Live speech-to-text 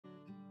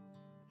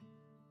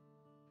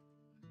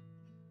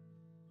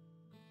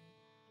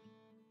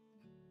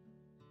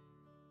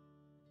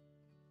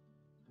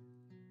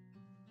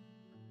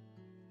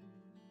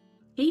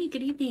Hey,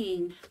 good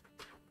evening.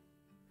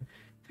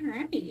 All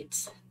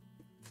right.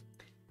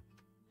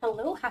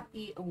 Hello,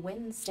 happy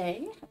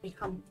Wednesday, happy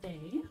hump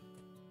day.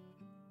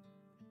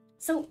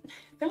 So,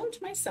 found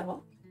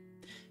myself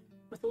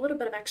with a little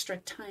bit of extra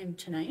time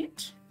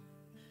tonight,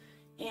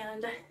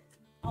 and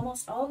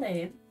almost all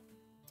day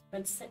I've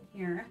been sitting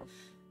here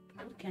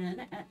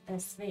looking at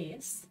this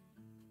vase,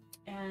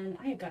 and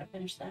I have got to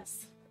finish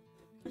this.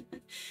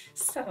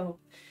 So,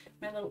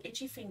 my little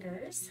itchy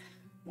fingers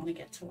want to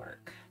get to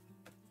work.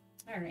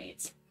 All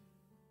right.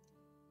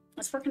 I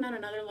was working on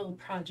another little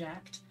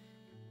project,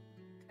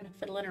 kind of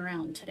fiddling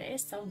around today,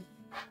 so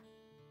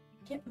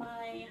get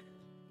my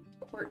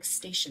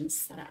workstation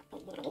set up a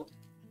little.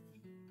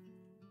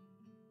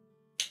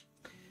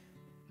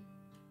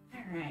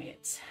 All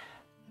right.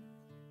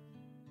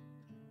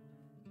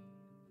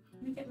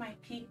 Let me get my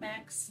paint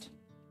mixed,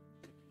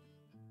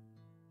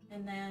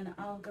 and then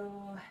I'll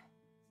go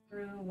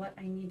through what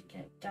I need to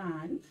get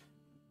done.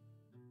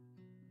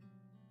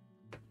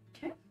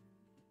 Okay.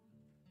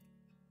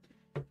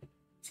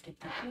 Let's get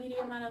that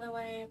medium out of the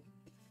way.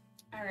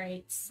 All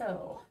right,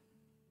 so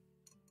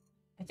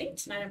I think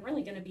tonight I'm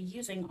really going to be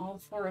using all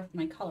 4 of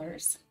my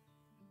colors.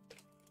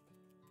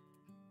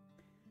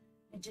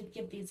 I did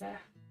give these a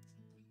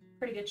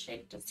pretty good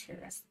shake just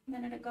here a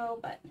minute ago,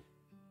 but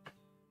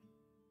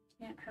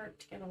can't hurt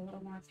to get a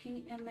little more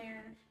paint in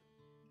there.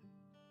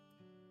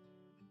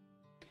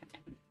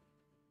 Okay.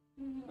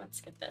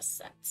 Let's get this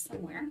set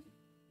somewhere.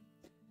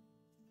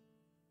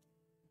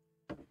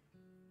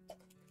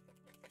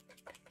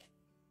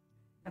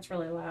 That's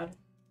really loud,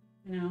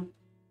 you know.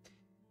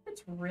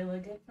 It's really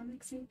good for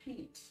mixing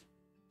paint.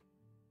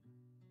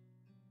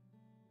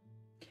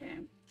 Okay.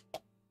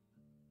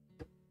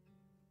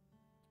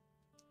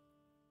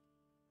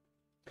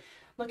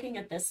 Looking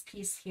at this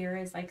piece here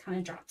as I kind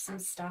of drop some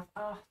stuff.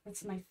 Oh,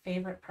 that's my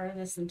favorite part of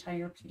this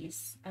entire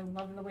piece. I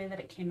love the way that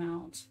it came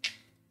out.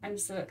 I'm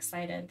so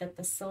excited that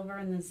the silver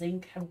and the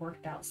zinc have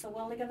worked out so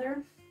well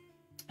together.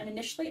 And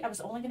initially I was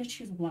only going to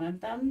choose one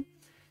of them.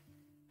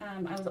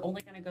 I was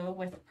only going to go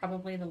with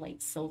probably the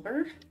light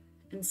silver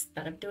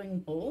instead of doing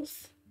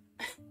both.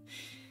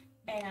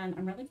 And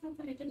I'm really glad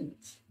that I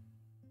didn't.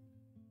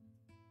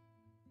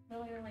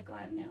 Really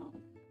glad now.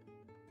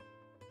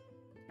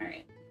 All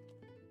right.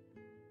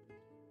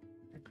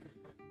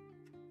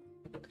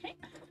 Okay,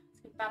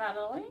 let's get that out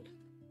of the way.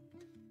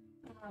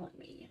 Let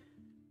me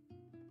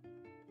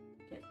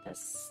get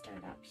this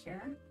stirred up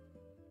here.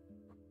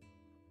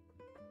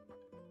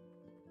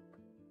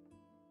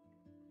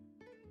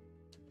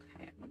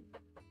 Okay.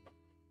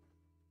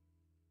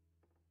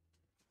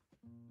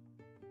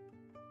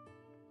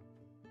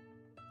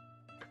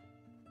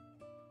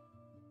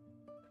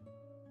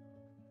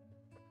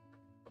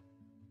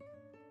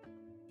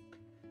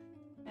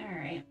 All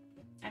right.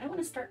 I don't want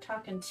to start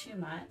talking too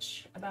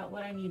much about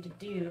what I need to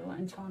do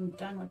until I'm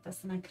done with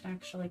this and I can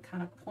actually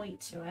kind of point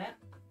to it,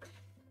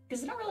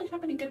 because I don't really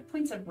have any good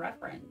points of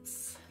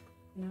reference,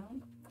 you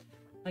know?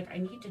 Like, I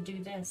need to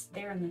do this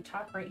there in the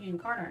top right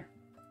hand corner.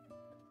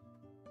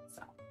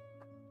 So,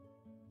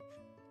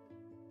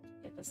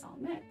 get this all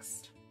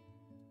mixed.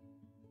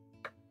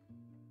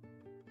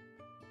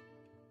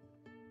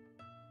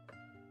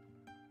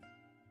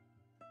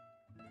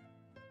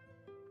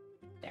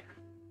 There.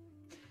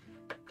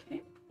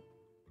 Okay.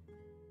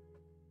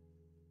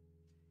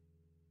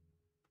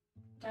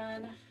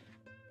 Done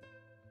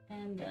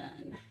and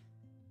done.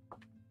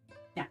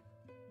 Yeah.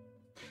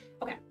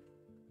 Okay.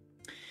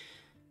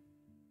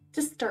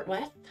 To start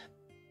with,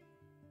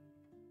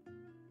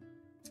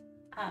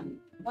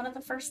 one of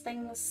the first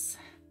things,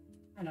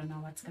 I don't know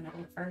what's going to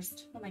be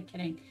first. Who am I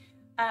kidding?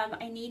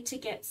 I need to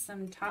get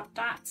some top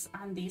dots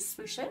on these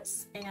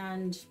swooshes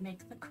and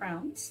make the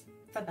crowns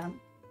for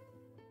them.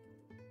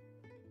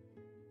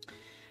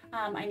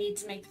 I need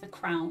to make the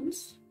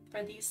crowns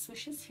for these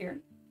swooshes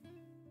here.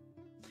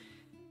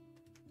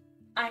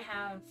 I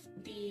have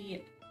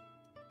the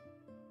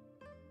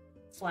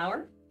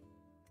flower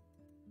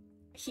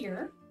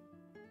here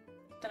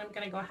that I'm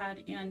going to go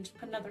ahead and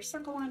put another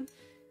circle on,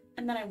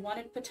 and then I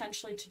wanted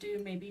potentially to do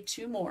maybe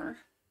 2 more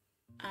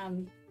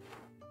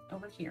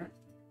over here.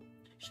 I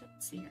should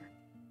see here.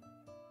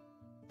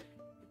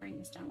 Bring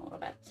this down a little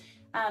bit.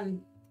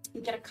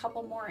 Get a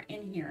couple more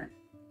in here,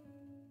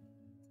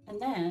 and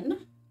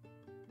then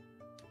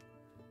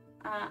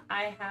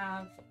I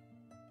have.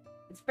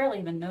 It's barely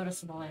even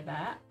noticeable, I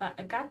bet, but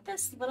I've got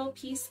this little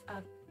piece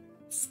of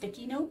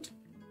sticky note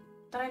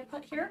that I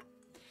put here.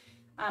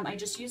 I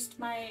just used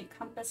my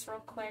compass real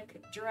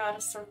quick, drew out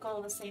a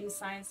circle the same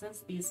size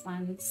as these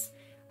ones.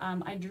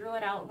 I drew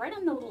it out right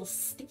on the little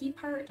sticky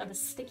part of the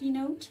sticky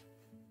note,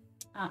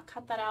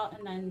 cut that out,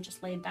 and then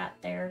just laid that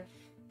there.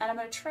 And I'm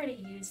going to try to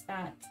use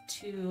that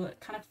to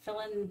kind of fill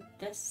in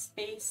this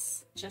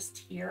space just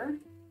here.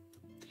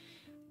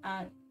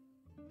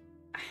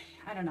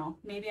 I don't know,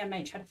 maybe I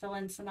might try to fill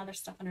in some other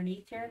stuff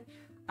underneath here,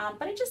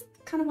 but I just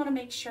kind of want to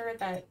make sure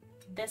that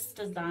this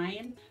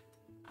design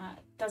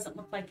doesn't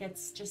look like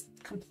it's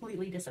just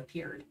completely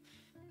disappeared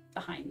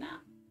behind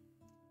that.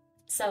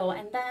 So,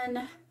 and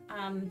then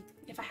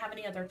If I have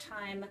any other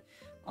time,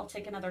 I'll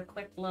take another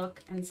quick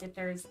look and see if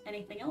there's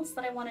anything else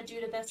that I want to do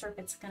to this or if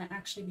it's going to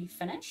actually be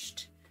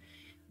finished.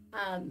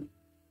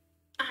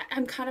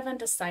 I'm kind of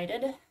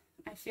undecided.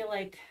 I feel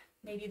like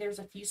maybe there's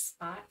a few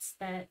spots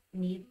that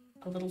need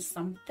a little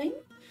something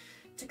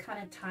to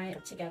kind of tie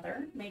it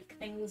together, make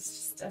things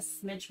just a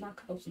smidge more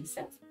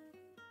cohesive.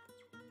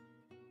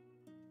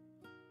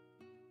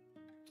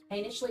 I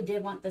initially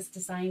did want this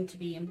design to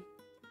be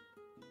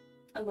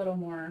a little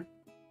more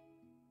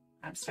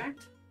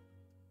abstract,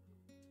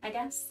 I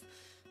guess.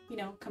 You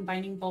know,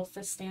 combining both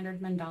the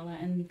standard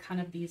mandala and kind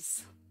of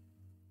these,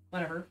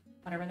 whatever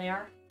they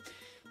are,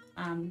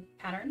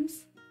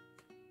 patterns.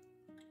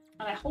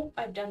 And I hope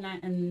I've done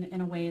that in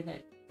a way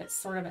that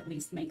sort of at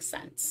least makes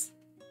sense.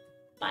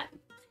 But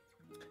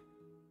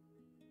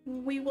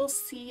we will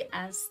see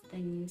as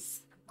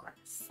things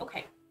progress.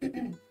 Okay,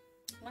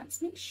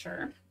 let's make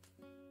sure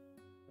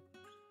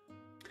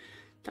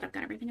that I've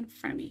got everything in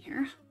front of me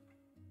here.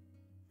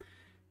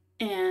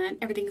 And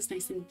everything is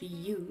nice in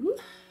view.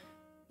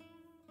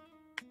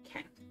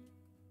 Okay.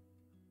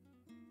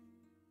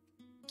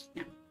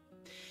 Now,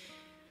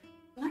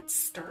 let's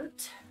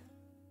start.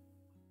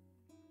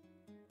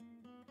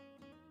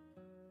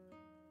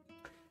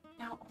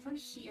 Now over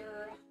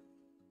here,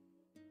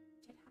 I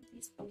did have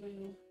these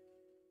blue.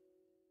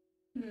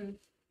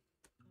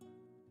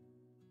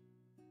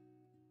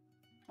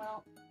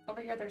 Well,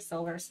 over here they're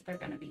silver, so they're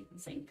gonna be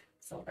zinc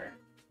silver.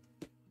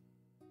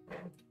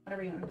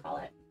 Whatever you want to call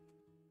it.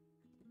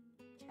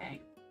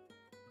 Okay.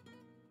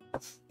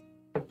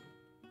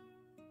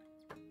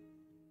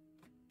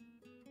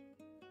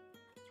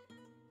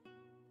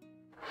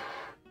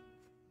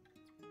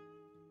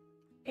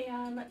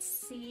 And let's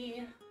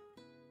see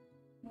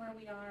where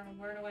we are.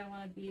 Where do I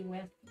want to be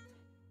with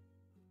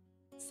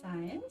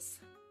size?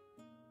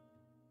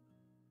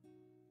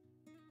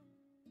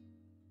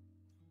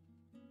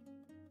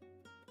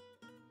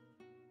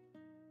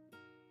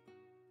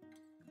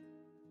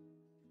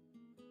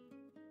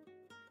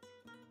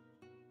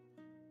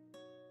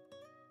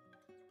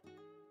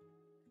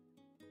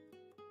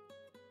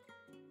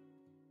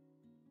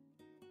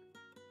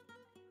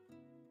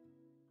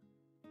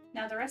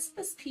 Now the rest of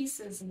this piece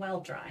is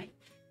well dry.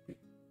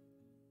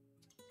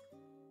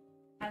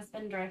 Has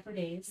been dry for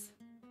days.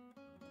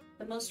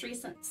 The most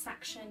recent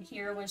section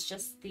here was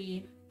just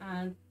the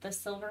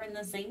silver and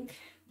the zinc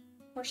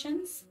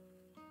portions.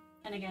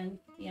 And again,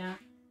 yeah,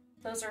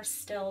 those are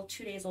still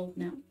 2 days old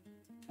now.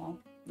 Well,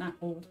 not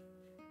old.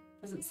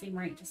 Doesn't seem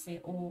right to say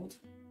old.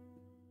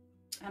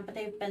 But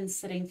they've been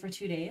sitting for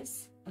 2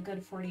 days, a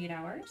good 48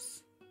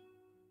 hours.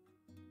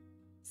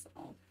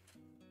 So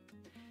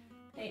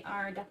they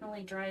are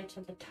definitely dry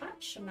to the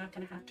touch. I'm not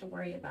going to have to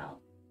worry about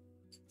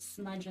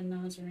smudging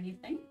those or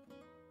anything.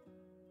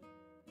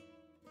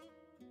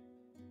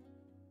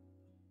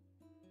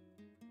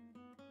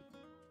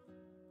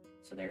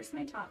 So there's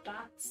my top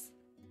dots.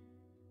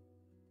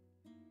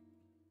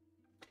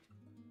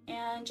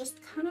 And just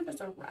kind of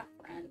as a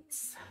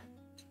reference,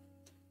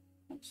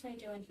 what should I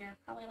do in here?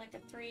 Probably like a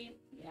 3.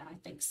 Yeah, I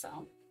think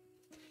so.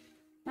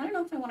 I don't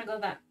know if I want to go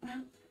that,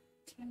 well,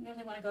 do I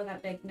really want to go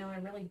that big? No, I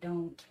really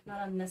don't. Not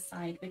on this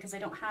side because I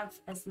don't have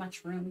as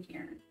much room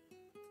here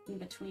in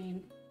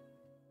between.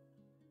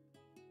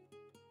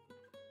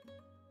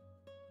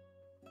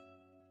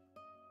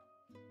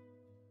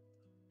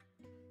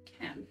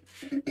 Okay.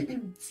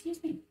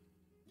 Excuse me.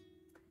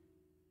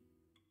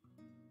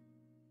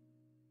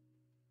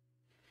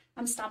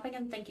 I'm stopping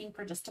and thinking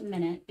for just a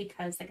minute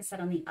because, like I said,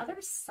 on the other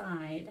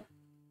side,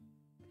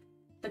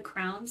 the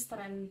crowns that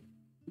I'm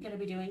going to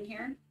be doing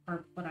here,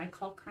 or what I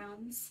call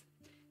crowns,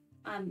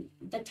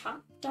 the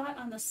top dot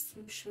on the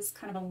swoosh was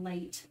kind of a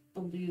light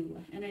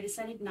blue, and I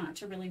decided not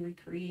to really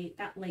recreate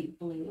that light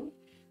blue,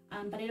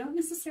 but I don't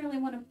necessarily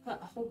want to put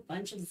a whole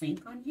bunch of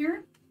zinc on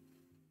here.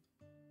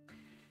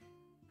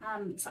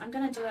 So I'm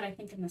going to do it, I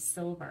think, in the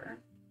silver.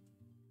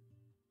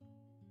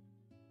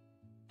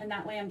 And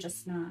that way I'm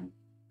just not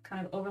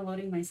kind of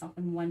overloading myself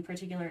in one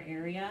particular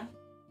area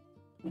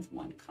with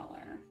one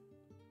color.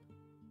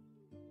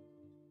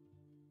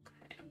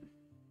 Okay.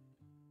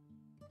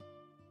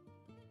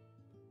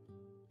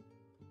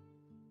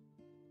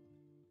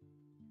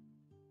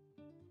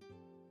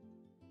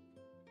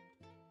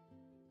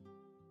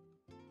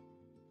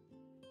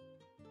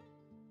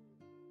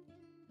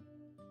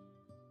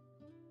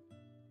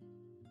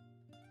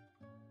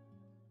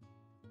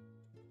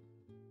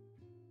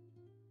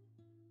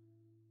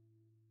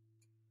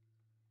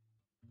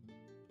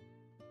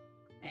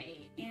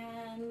 Okay,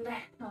 and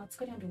let's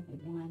go down to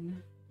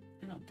 1.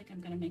 I don't think I'm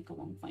going to make a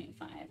 1.5.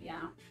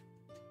 Yeah.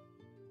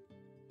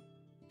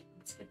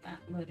 Let's get that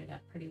loaded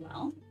up pretty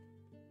well.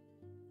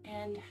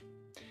 And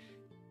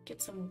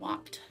get some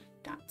walked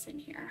dots in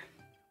here.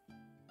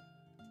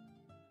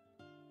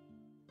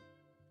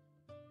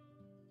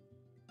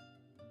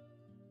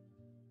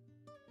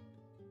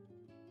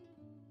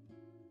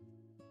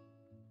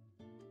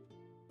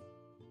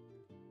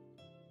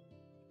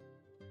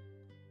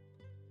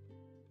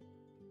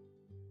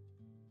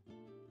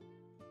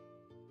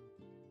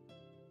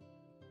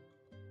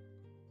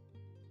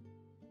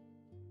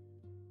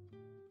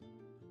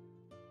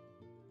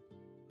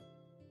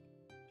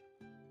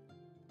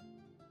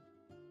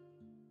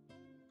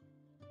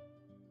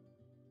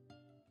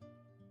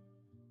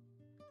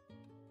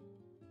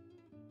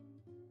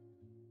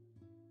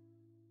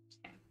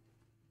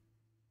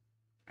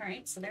 All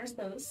right, so there's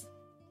those.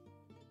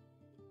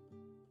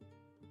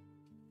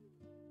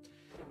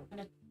 I'm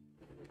gonna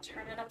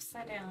turn it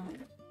upside down.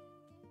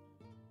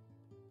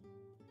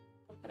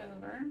 Flip it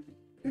over.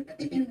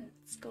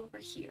 Let's go over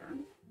here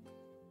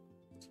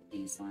to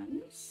these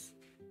ones.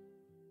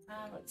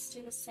 Let's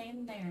do the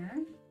same there.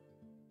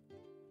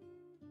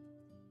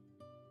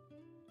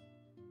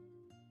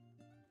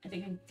 I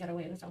think I can get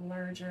away with a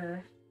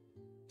larger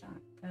dot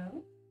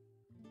though.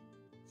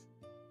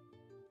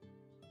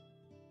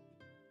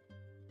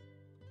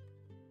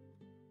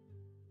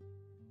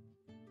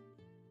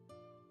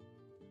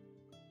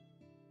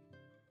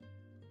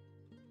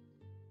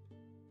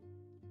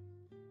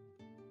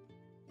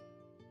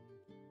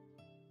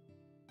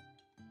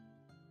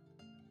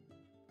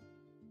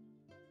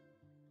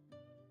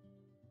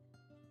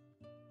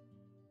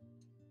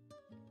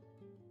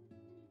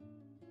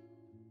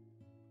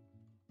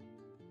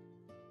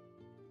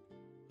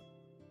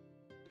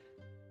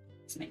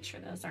 Let's make sure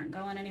those aren't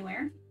going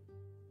anywhere.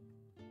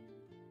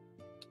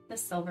 The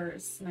silver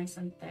is nice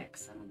and thick,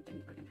 so I don't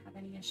think we're gonna have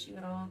any issue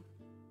at all.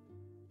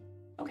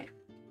 Okay.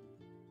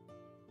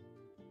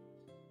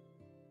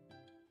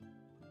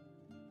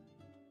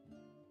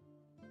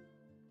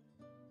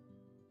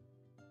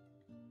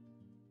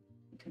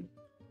 We can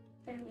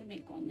barely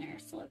make one there,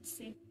 so let's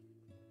see.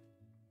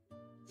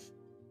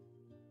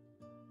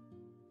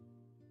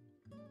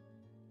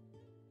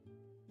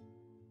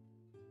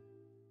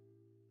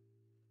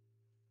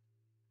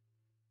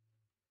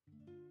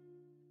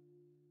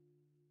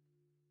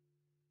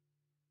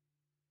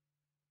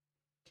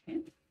 Okay.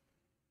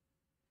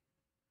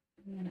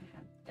 I'm gonna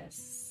have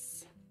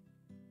this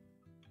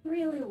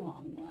really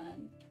long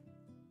one.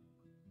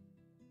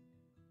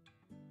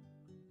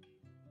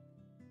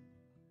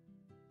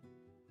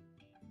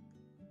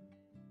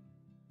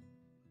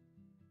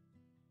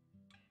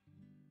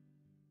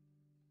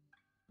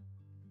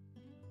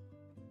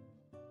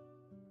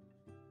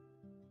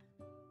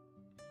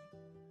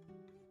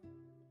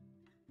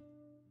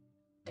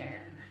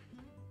 There.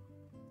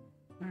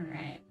 All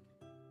right.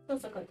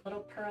 Those look like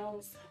little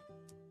pearls.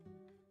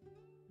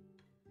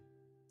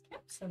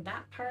 Yep, so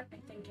that part I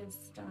think is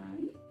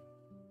done.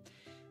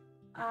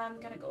 I'm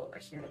gonna go over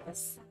here to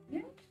this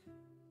side.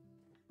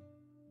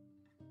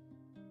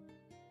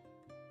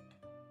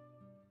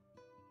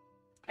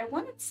 I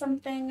wanted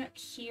something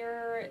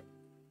here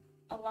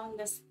along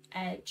this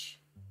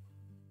edge,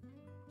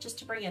 just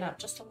to bring it up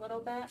just a little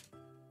bit.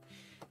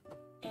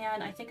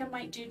 And I think I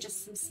might do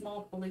just some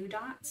small blue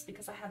dots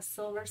because I have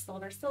silver,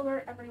 silver,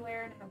 silver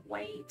everywhere, and I have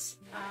white.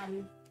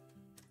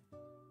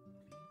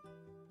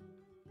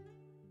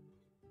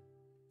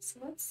 So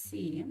let's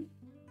see.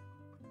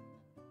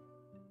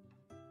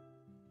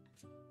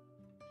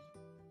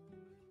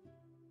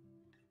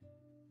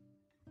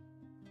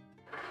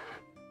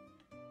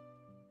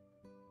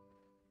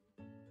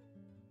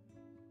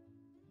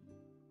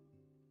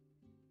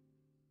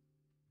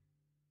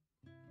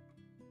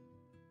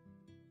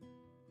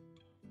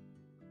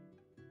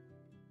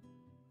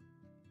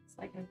 It's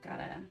like I've got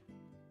a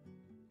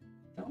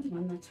film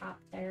on the top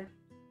there.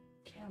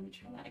 Okay, let me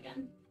try that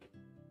again.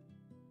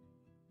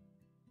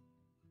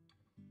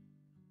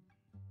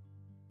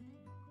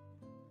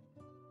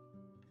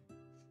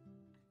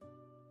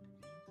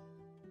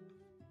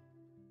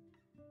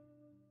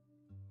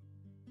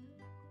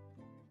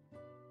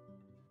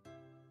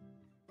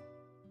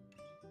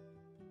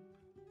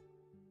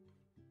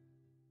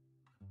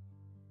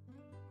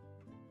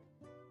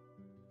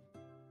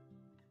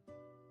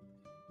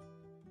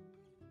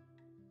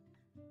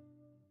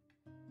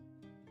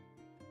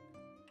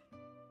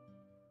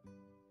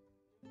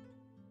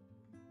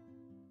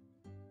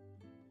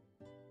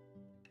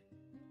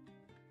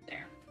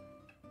 There.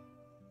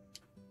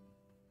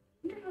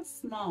 I wonder how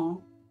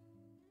small.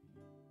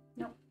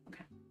 Nope.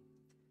 Okay.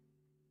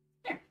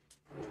 There.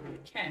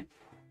 Okay.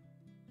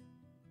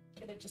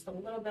 Give it just a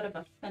little bit of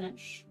a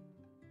finish.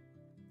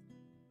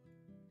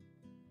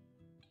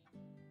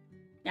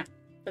 Yeah,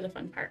 for the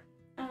fun part.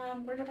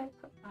 Where did I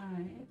put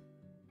my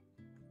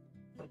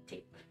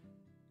tape?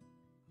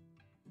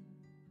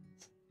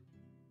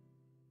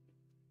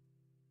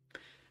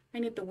 I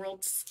need the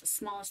world's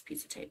smallest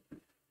piece of tape.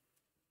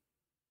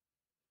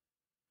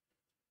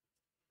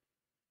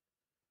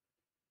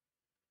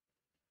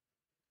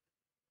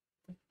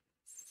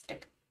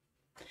 Stick.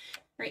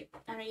 Right,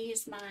 I'm gonna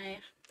use my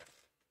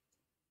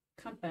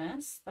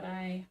compass that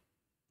I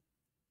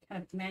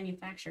kind of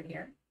manufactured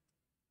here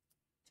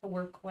to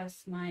work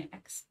with my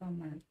expo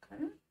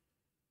marker.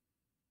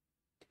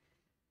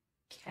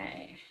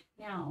 Okay,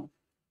 now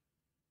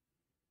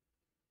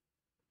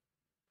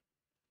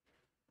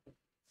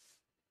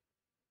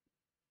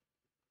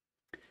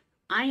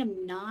I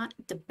am not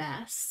the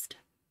best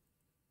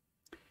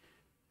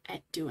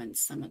at doing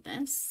some of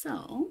this,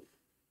 so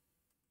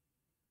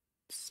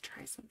let's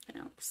try something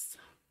else.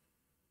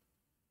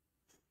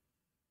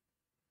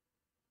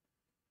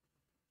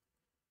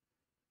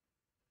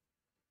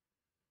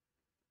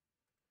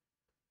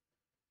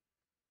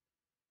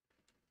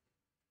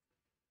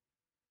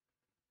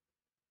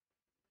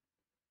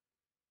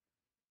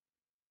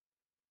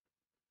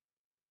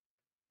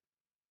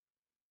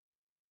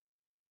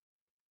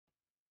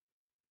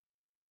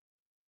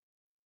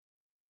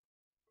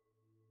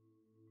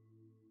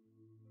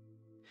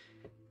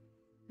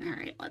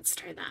 let's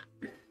try that.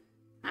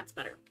 That's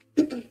better.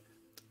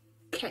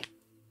 Okay.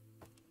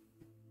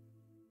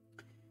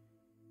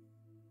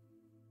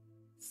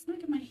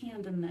 Snug my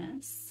hand in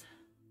this.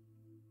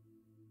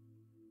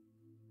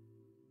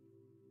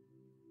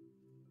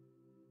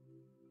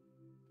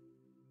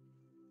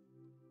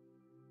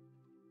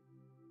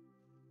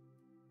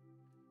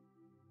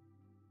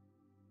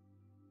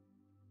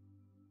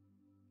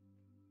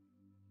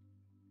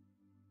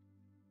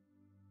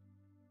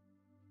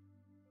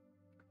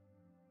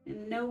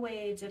 In no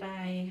way did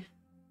I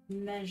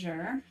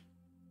measure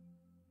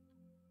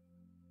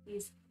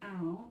these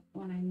out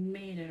when I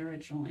made it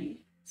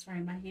originally. Sorry,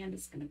 my hand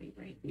is going to be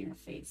right in your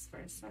face for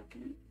a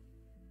second.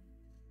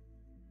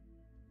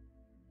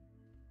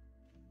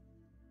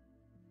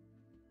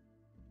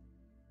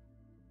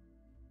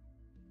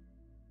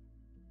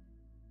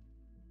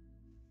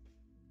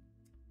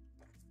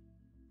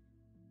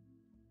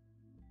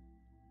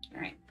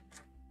 All right.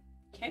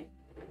 Okay.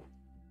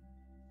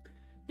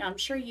 Now, I'm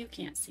sure you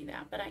can't see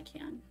that, but I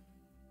can.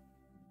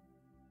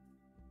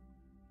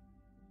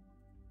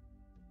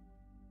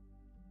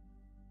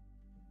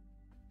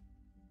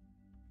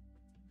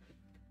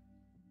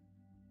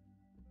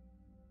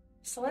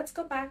 So let's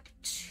go back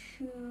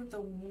to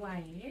the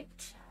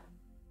white.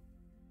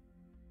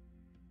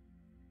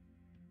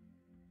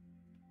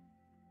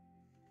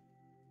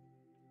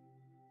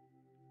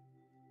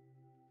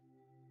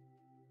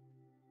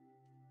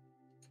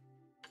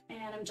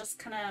 And I'm just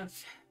kind of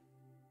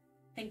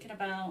thinking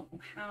about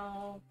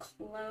how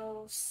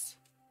close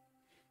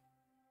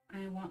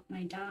I want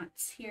my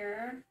dots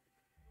here.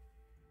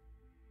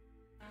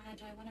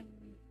 Do I want them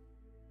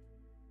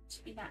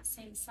to be that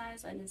same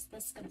size, and is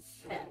this going to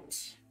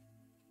fit?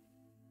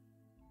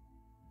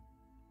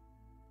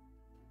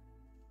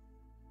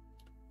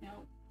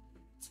 No,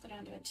 let's go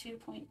down to a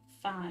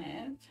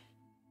 2.5.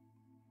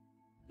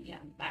 Yeah,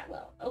 that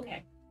will.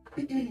 Okay.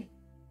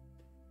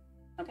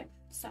 Okay,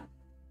 so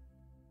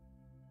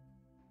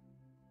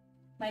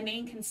my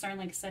main concern,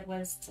 like I said,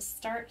 was to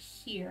start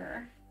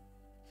here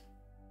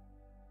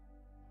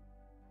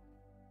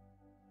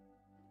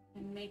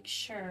and make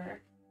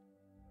sure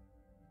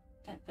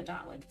that the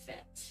dot would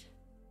fit.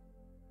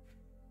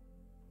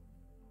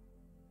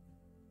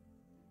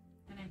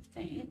 And I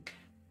think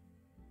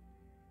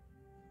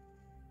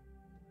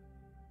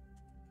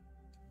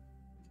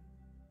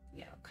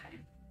yeah, okay.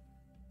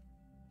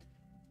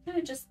 Kind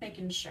of just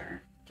making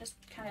sure, just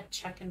kind of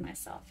checking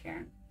myself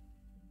here.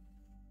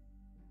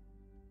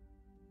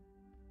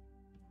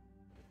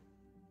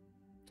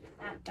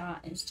 That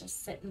dot is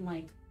just sitting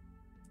like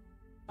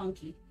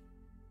funky,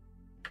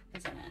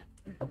 isn't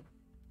it?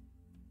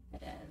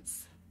 It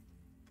is.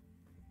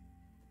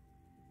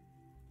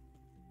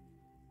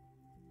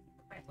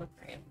 Quite look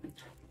right.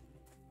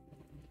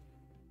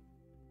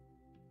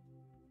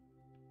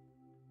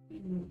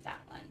 Move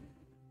that one.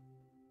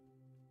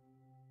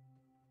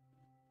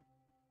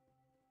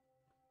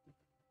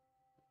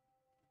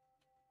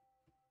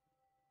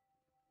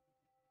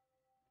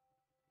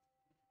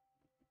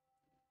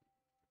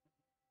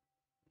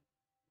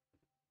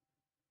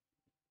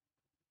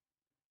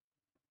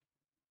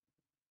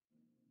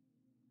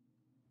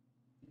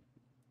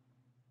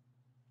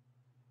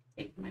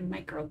 Take my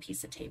micro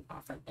piece of tape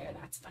off of there,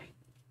 that's fine.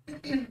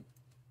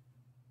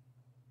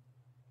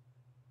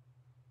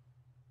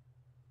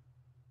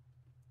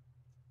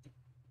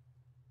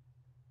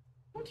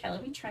 Okay,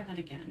 let me try that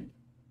again.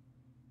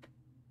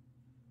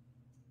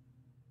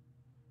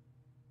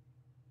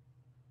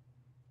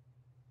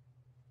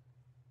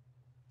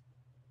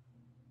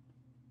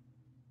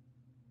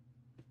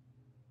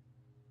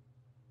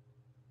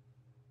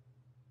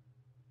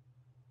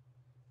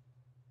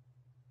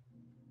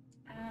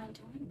 And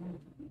do I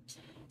want it?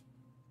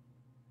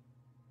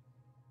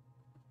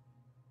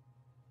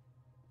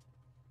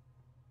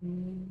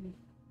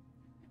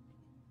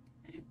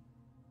 Okay.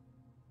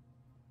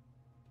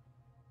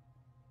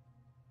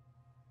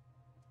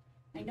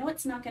 I know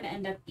it's not going to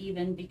end up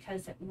even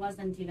because it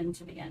wasn't even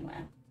to begin with.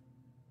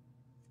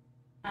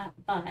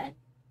 But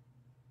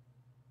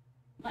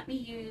let me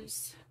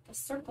use the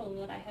circle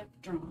that I have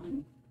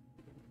drawn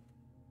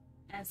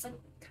as a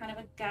kind of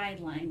a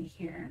guideline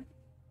here.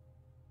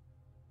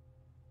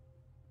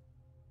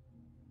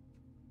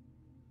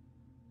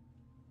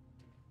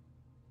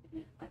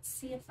 Let's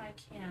see if I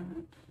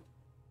can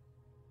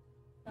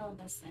fill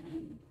this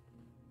in.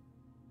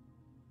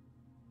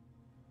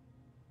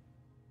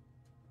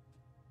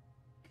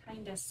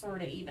 Kind of,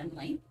 sort of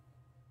evenly.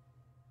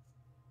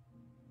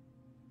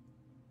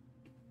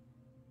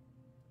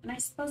 And I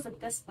suppose at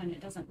this point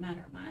it doesn't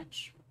matter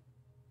much,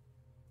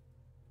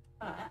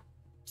 but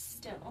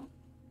still.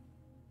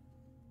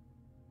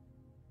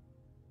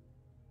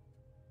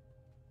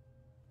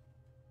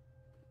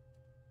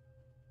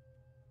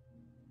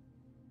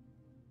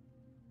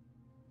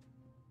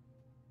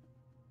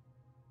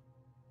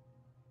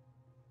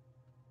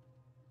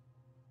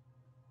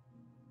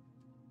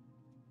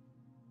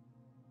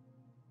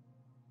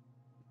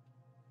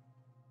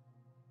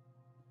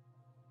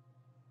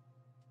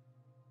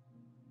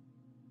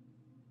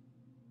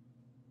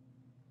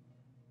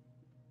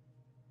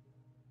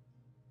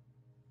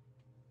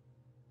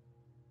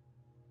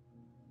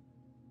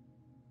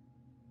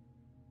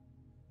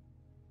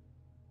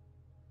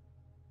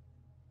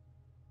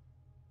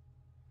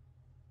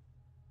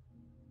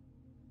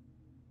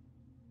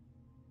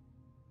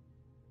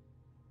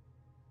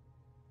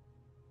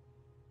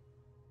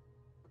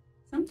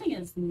 Something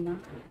is not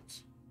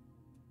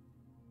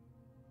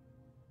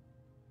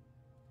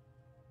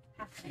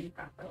happening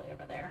properly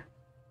over there.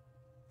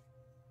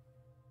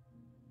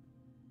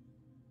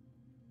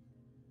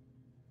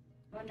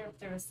 I wonder if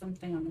there was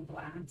something on the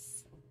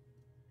glass.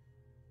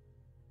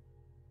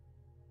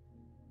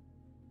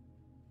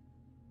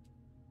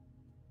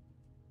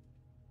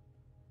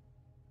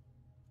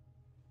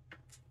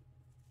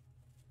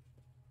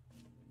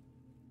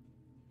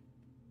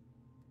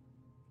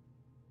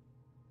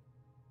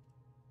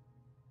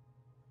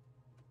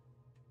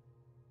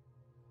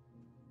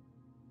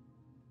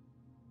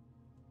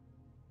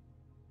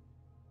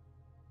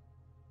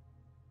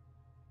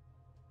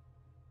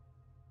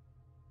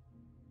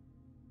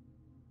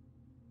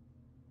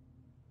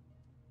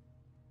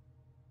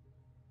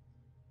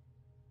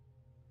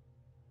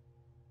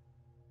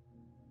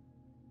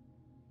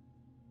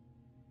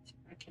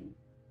 I can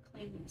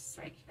clean this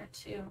right here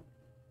too.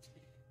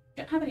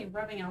 Don't have any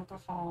rubbing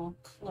alcohol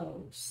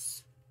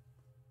close,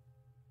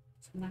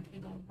 so I'm not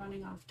going to go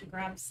running off to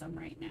grab some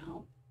right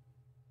now.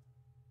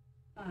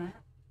 But at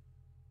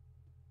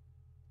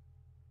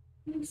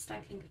least I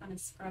can kind of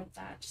scrub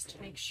that just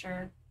to make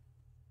sure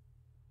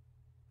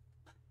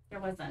there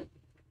wasn't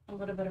a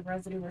little bit of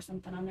residue or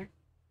something on there.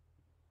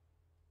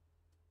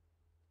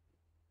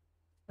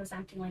 It was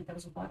acting like there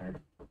was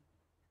water.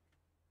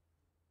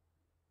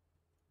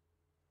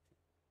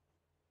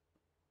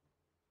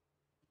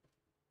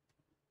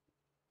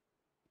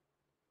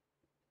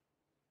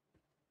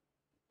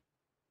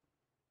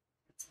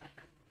 That's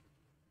better.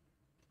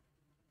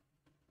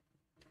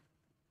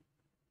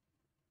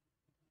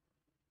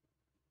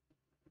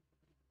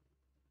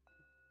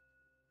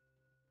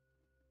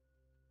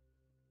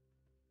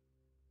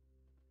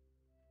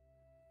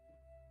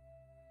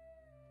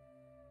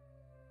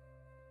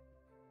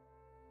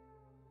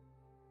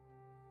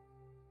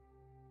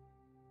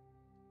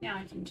 Now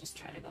I can just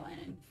try to go in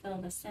and fill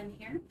this in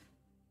here.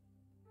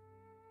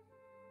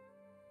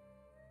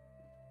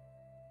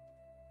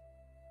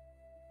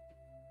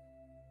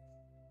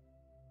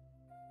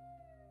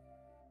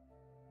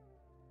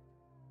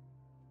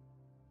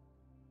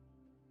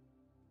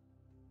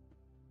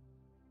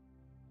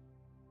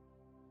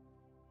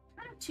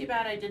 Not too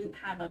bad I didn't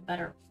have a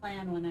better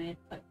plan when I had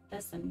put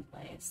this in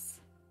place.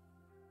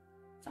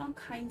 It's all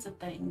kinds of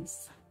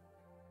things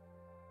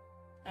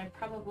I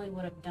probably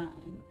would have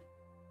done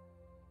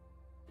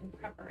in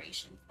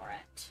preparation for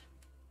it.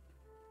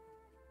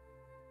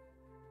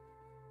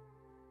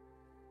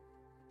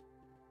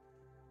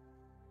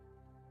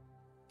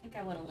 I think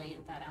I would have laid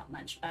that out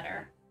much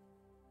better.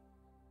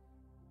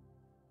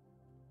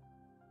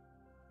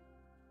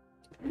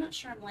 I'm not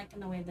sure I'm liking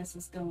the way this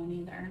is going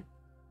either.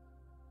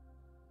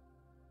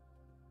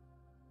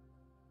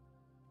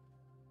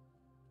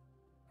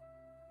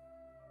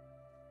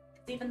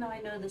 Even though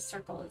I know the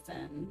circle is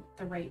in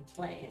the right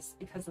place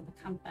because of the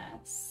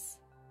compass.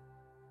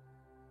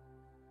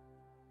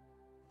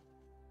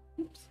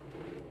 Oops.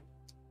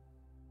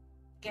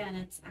 Again,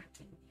 it's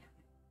acting.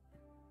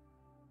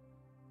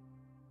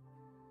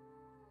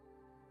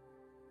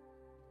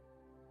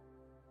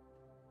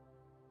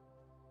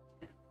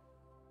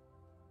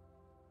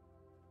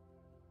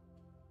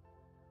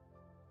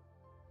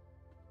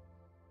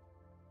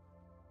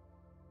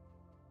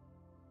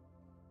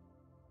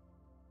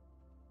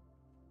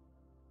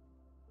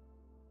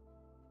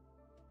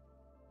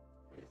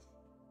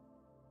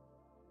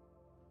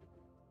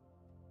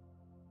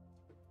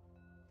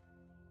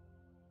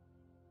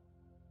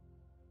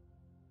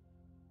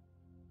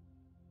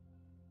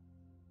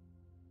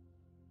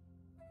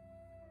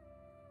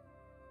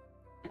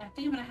 And I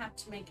think I'm gonna have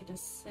to make a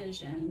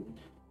decision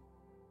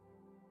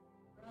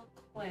real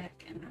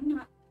quick, and I'm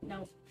not,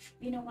 no,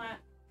 you know what?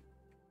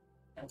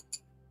 Nope.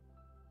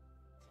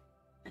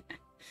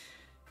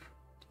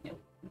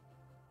 Nope.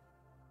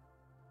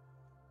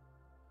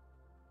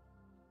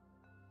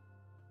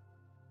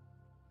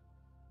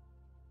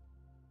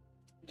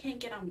 Can't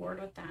get on board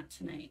with that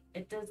tonight.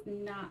 It does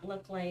not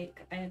look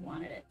like I had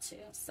wanted it to,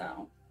 so.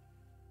 All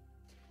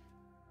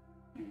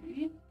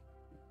right,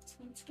 so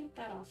let's get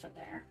that off of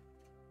there.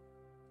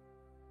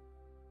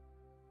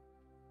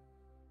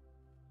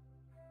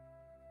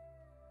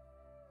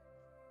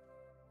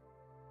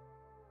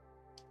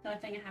 The only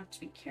thing I have to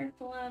be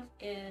careful of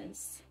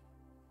is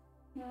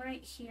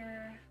right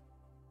here.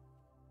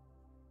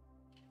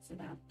 So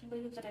that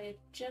blue that I had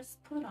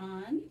just put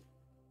on.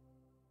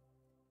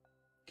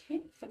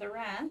 Okay, for the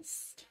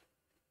rest,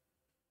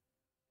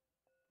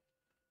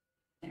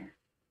 there.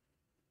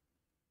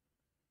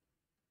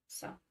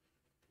 So,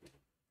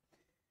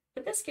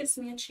 but this gives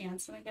me a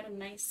chance, and I got a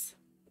nice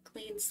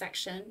clean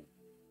section,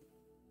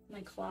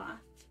 my cloth.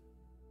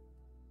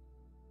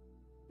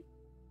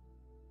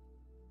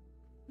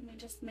 Let me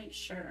just make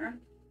sure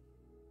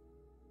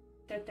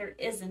that there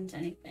isn't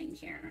anything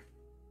here.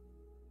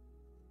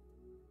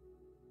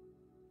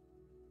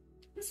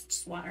 This is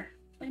just water,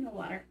 plain old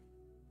water.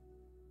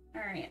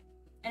 All right,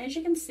 and as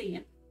you can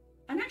see,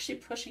 I'm actually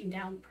pushing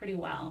down pretty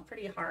well,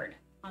 pretty hard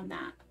on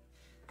that.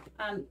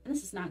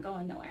 This is not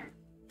going nowhere.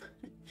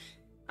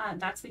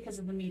 That's because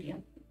of the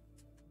medium.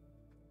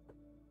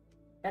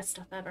 Best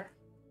stuff ever.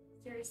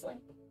 Seriously.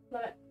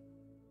 Love it.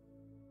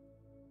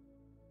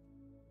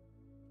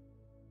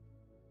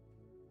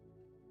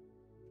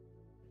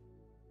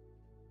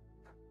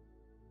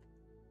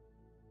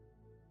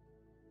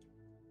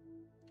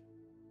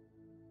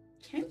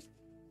 Okay.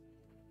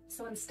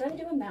 So instead of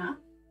doing that,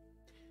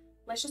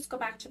 let's just go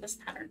back to this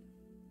pattern.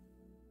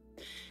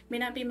 May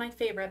not be my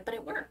favorite, but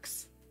it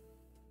works.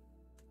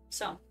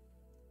 So,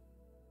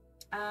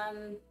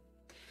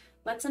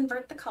 let's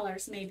invert the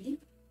colors maybe.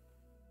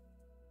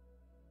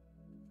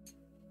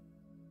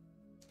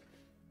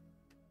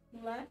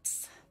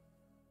 Let's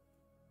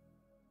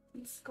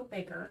go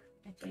bigger,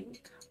 I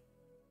think.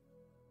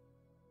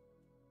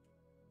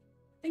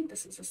 I think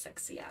this is a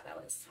 6. Yeah,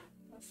 that was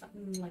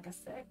something like a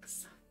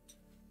 6.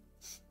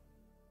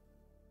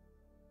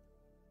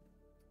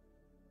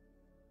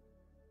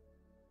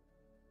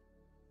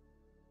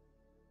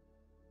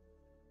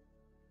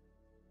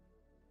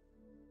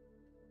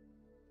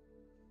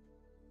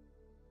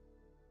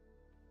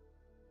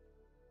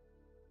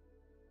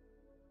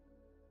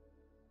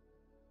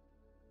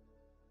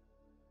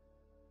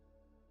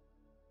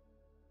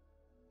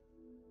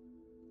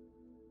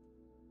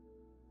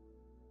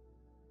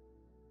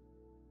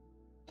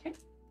 Okay.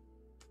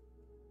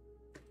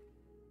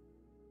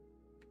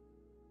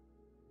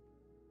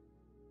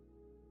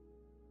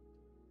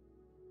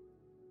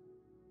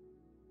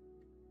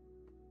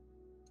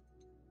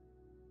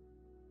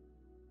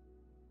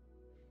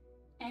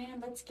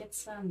 And let's get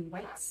some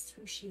white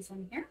swooshies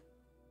in here.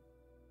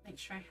 Make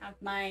sure I have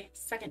my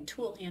second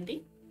tool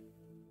handy.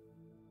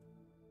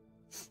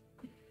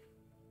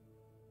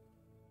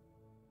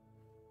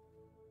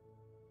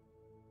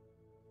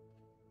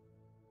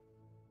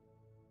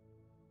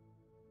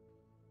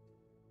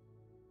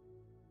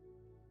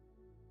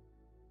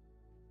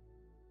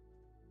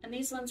 And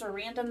these ones were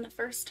random the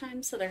first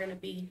time, so they're going to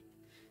be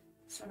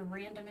sort of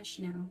randomish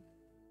now.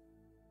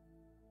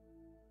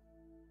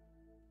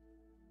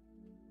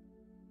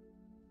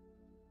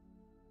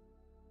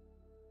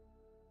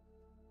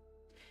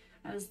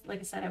 Like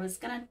I said, I was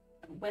gonna,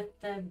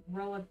 with the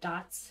row of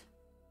dots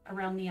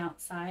around the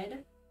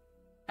outside,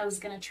 I was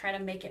gonna try to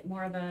make it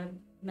more of a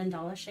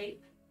mandala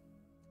shape,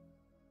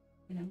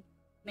 you know,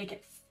 make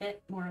it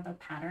fit more of a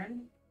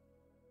pattern.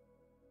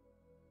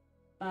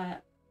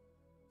 But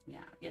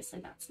yeah, obviously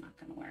that's not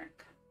gonna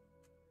work.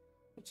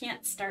 You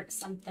can't start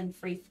something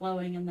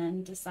free-flowing and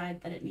then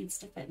decide that it needs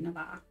to fit in a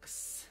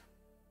box.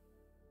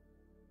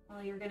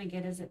 All you're gonna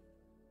get is it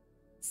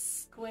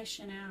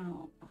squishing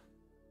out,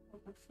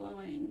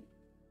 overflowing.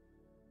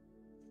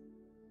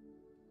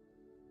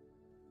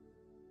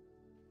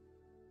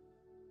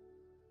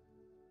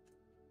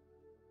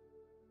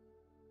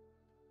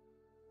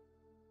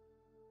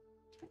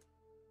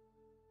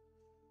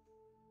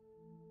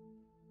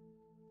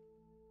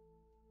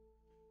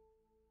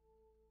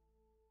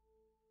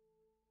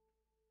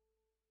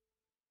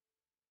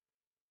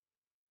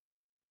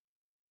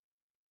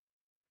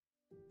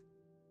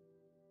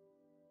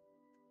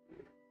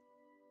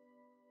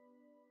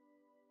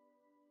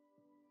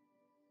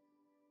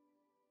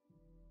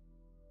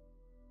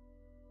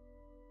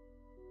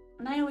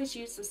 And I always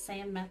use the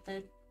same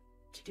method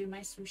to do my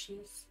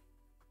swooshies.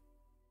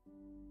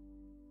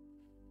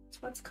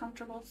 It's what's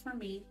comfortable for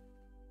me.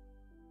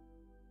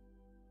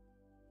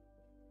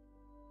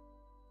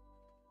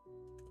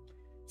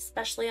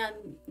 Especially on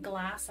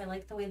glass, I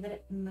like the way that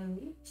it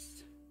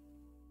moves.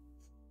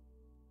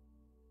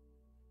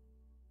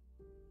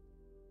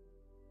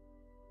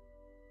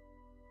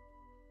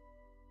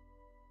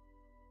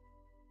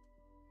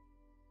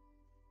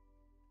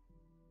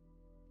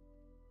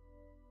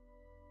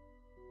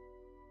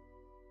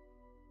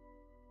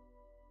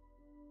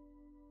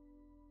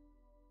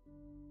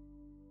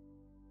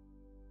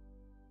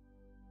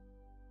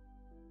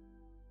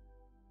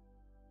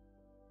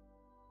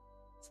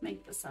 Let's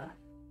make this a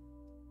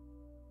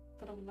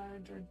little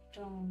larger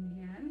dome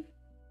here.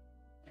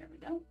 There we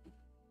go.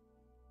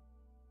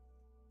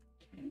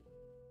 Okay.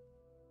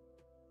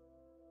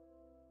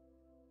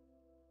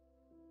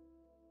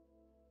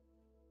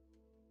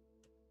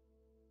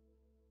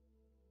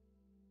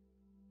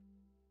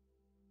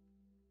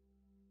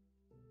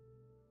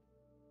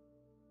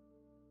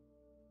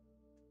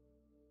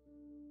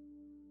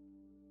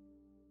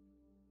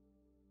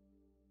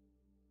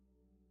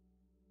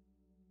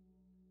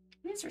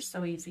 These are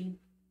so easy.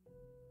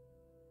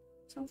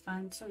 So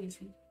fun, so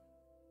easy.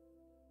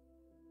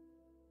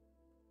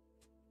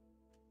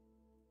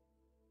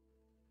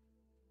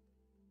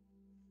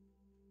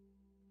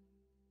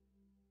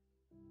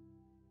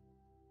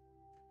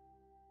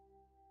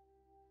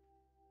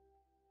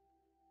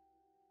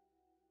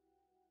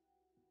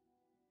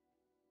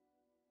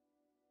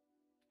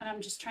 And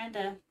I'm just trying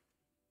to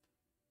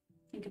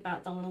think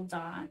about the little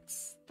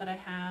dots that I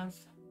have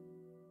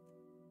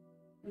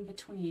in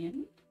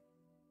between.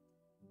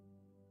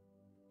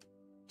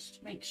 Just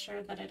to make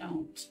sure that I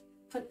don't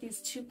put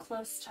these too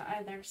close to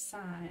either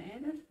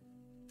side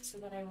so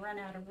that I run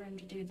out of room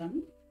to do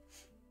them.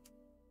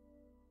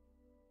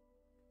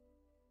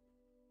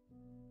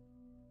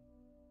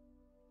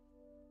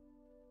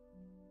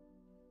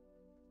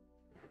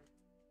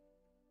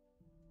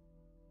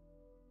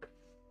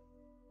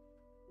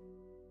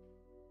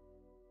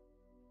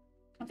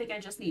 I think I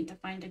just need to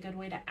find a good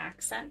way to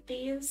accent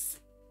these.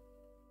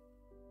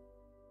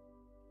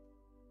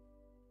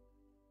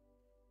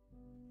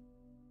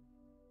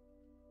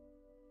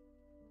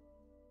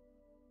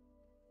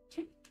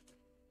 Okay.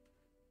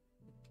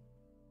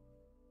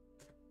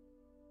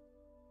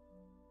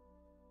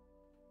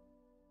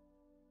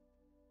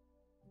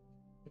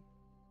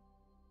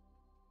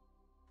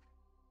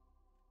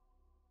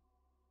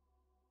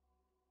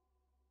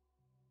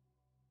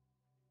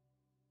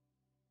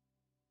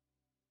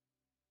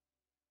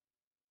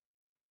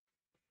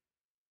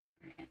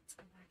 All right, let's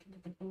go back into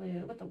the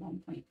blue with the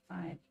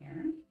 1.5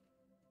 here.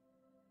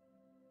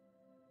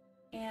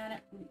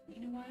 And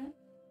you know what?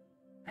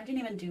 I didn't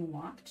even do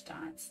walked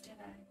dots, did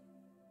I?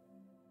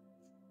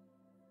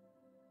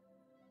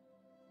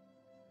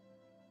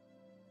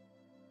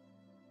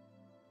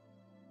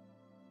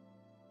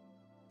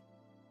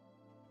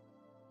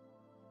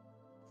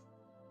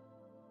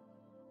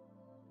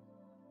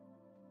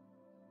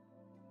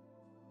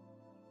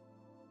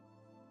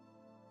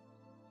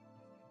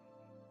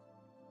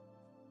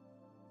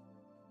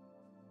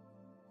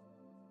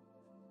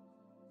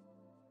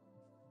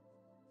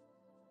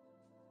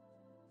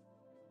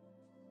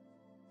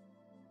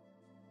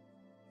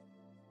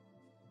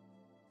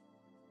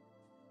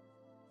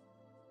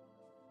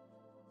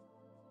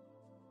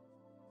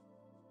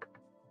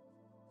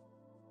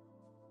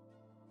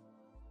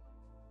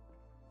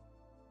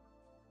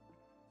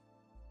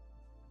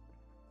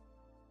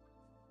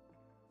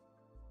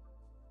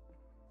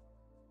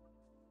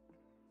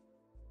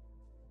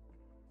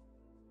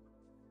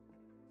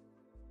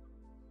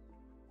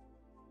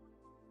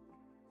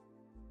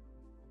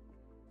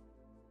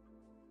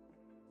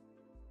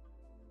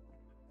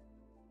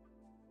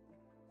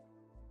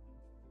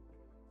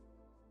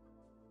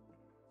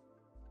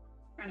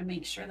 Trying to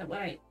make sure that what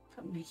I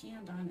put my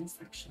hand on is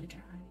actually dry.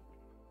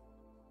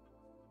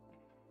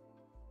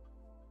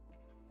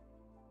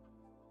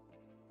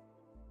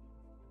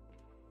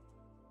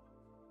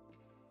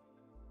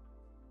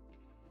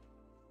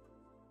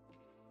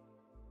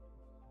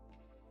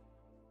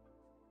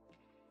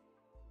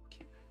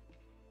 Okay.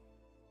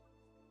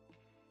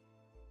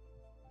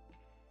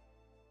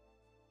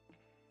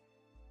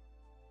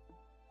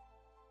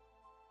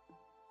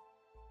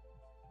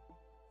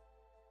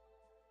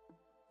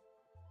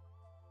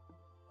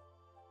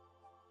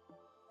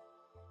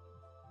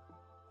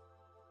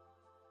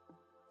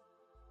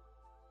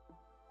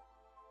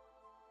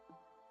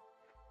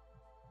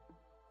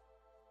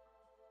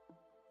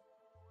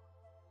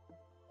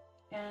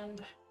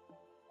 And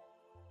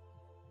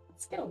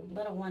let's get a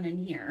little one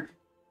in here.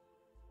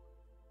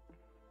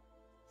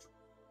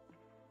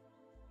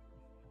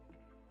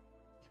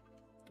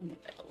 Move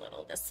it a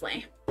little this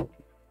way.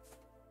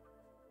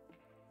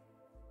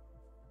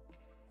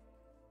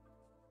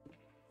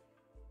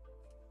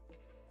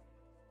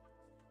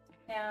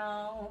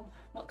 Now,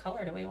 what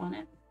color do we want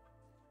it?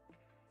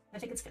 I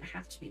think it's gonna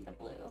have to be the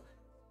blue,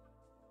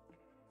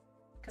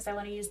 because I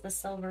want to use the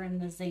silver and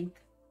the zinc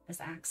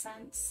as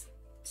accents.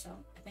 So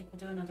I think we'll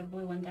do another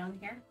blue one down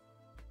here.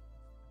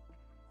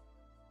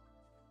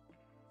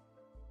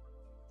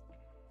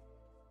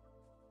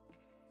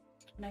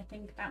 And I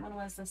think that one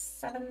was a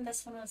 7,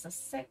 this one was a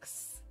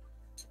 6.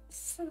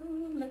 So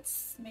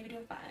let's maybe do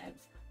a 5.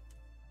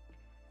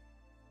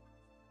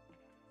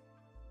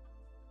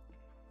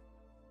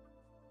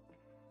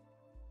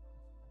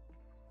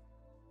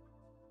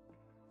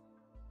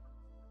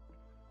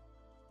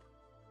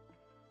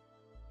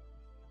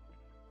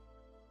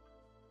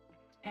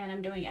 And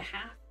I'm doing a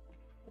half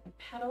with a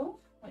petal,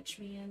 which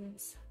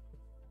means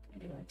I'm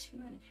gonna do a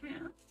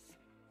 2.5.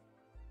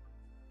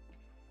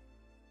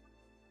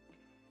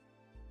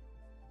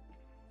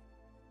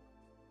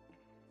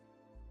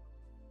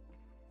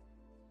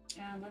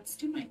 And let's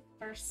do my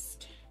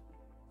first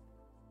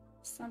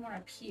somewhere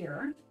up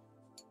here.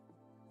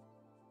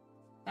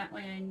 That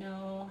way I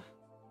know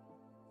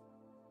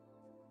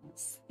what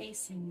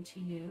spacing to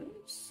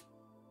use.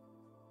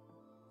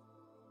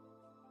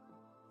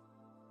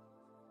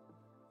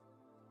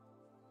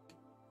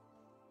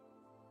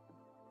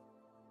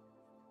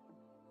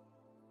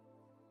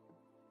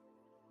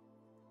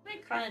 I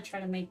kind of try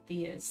to make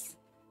these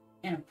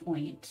in a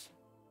point.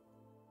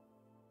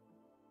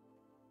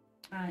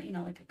 You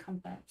know, like a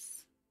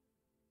compass,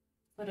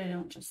 but I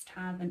don't just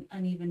have an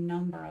uneven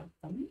number of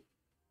them,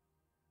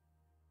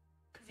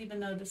 because even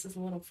though this is a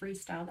little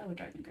freestyle, that would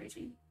drive me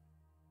crazy.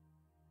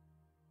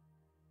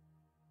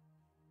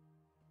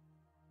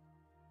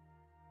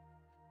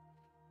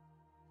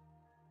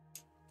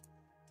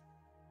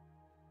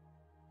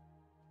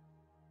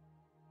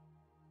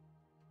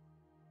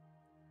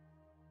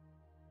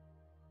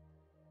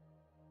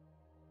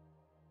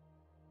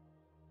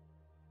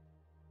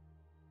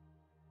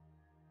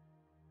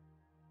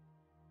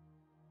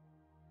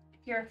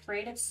 If you're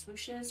afraid of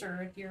swooshes,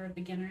 or if you're a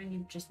beginner and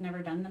you've just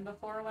never done them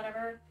before or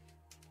whatever,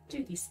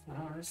 do these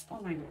flowers.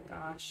 Oh my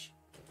gosh.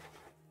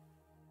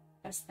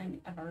 Best thing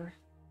ever.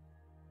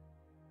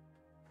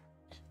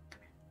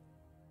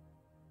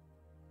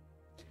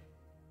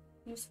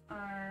 These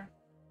are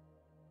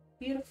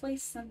beautifully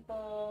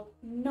simple.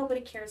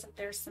 Nobody cares if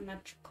they're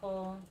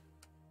symmetrical.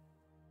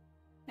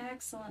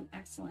 Excellent,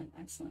 excellent,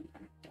 excellent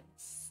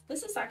practice.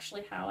 This is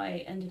actually how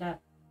I ended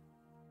up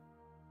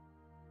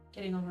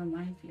getting over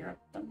my fear of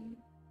them.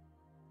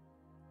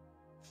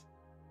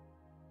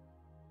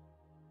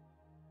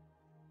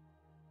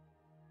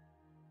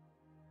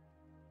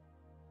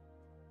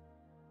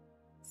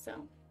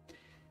 So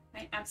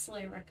I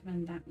absolutely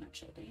recommend that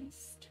much at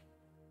least.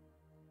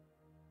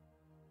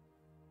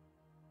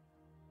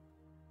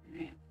 All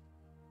right.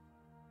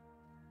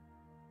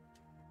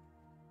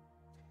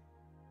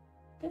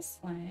 This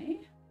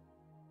way.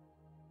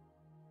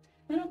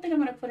 I don't think I'm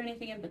going to put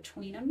anything in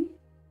between them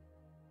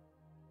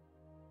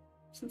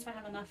since I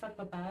have enough up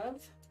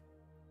above,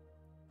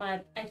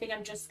 but I think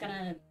I'm just going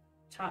to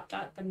top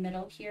dot the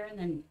middle here, and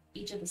then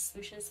each of the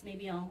swooshes,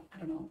 maybe I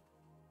don't know,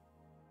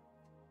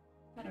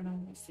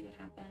 we'll see what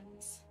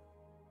happens.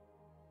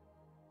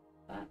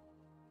 But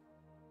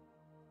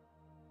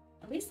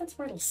at least that's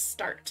where it'll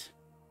start.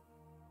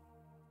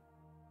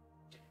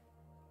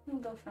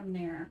 We'll go from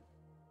there.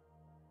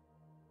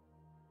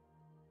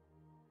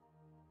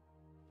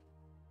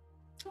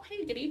 Oh,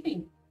 hey, good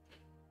evening.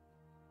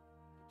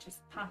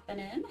 Just popping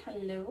in.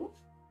 Hello.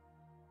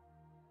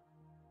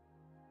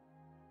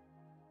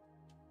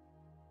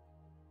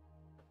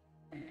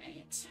 All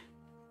right.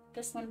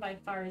 This one by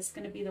far is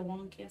going to be the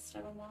wonkiest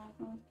of them all.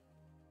 Huh?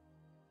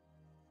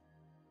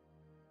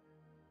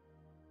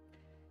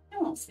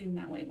 It won't seem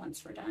that way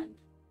once we're done.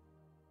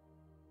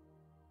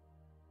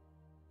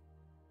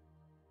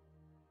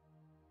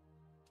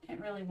 It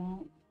really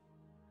won't.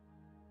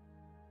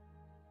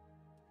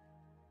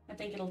 I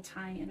think it'll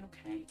tie in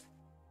okay.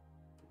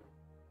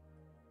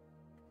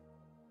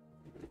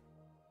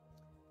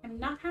 I'm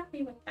not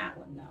happy with that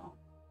one though.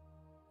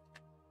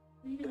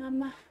 Maybe I'm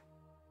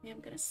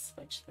gonna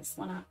switch this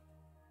one up.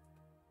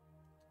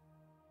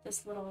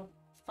 This little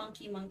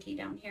funky monkey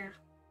down here.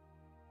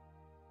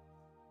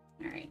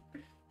 All right.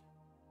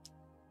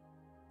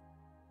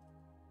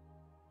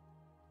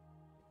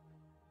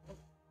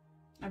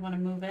 I want to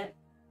move it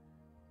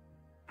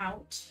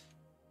out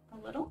a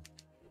little.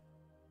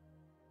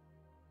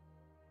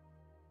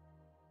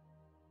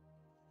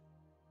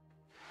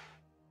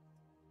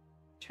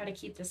 Try to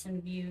keep this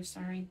in view,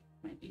 sorry.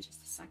 Might be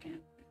just a second.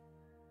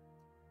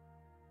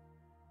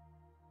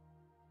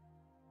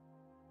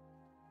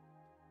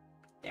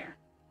 There.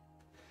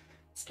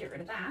 Let's get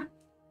rid of that.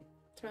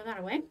 Throw that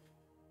away.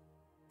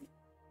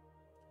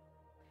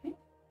 Okay.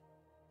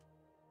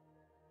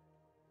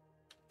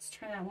 Let's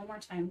try that one more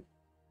time.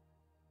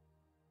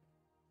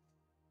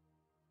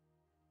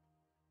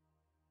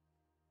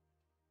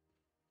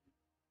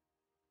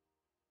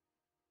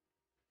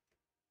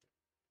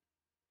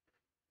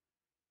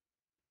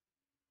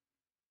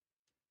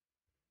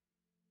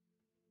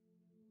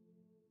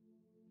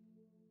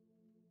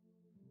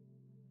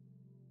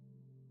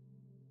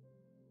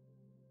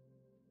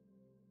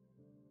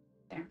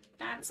 There,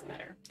 that's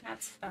better.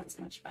 That's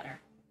much better.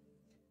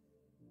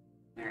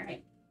 All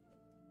right,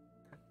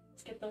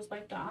 let's get those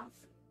wiped off.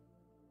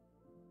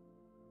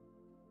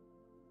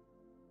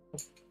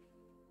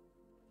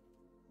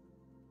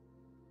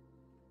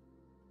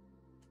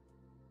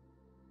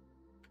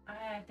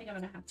 I think I'm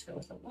gonna have to go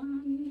with a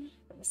 1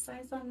 for the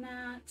size on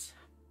that.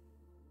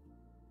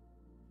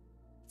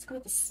 Let's go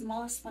with the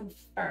smallest one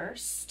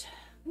first.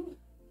 Ooh,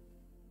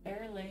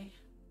 barely.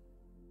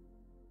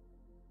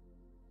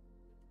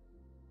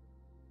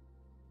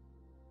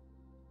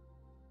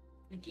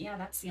 Yeah,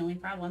 that's the only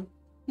problem.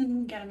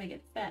 Gotta make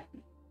it fit.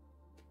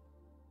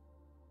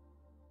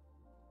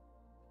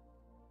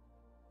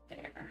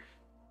 There.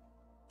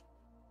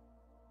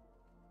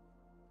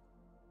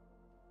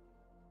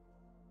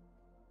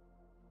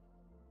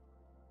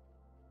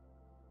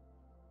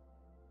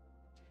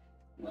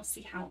 We'll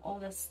see how all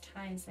this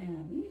ties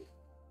in.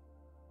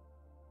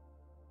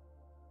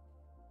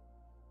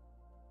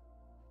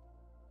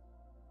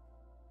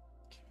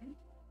 Okay.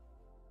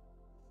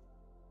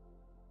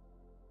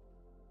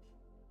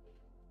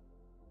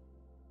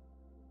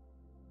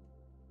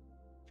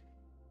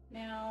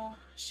 Now,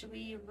 should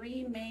we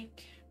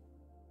remake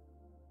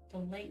the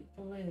light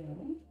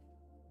blue?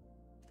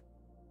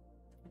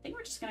 I think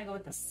we're just gonna go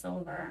with the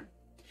silver.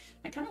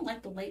 I kind of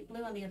like the light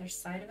blue on the other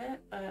side of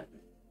it, but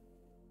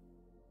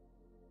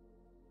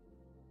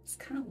it's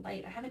kind of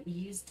light. I haven't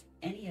used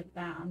any of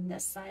that on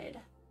this side.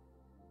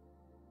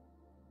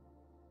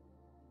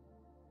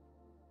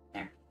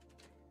 There.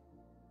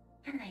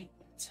 All right,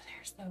 so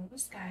there's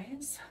those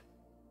guys.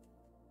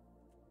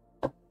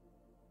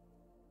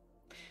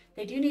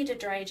 They do need to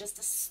dry just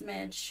a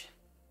smidge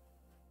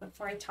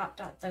before I top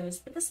dot those,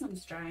 but this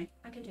one's dry.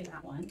 I can do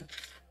that one.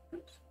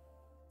 Oops.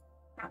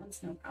 That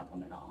one's no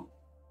problem at all.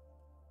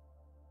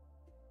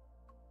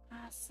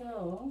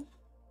 So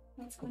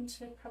let's go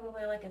into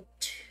probably like a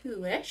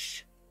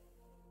 2-ish.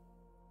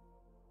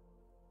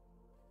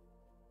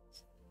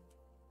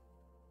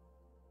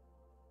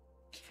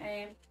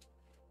 Okay.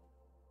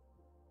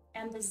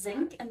 And the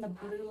zinc and the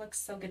blue look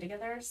so good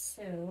together,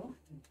 so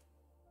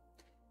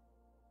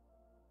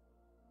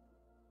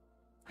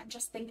I'm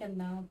just thinking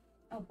though,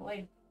 oh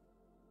boy.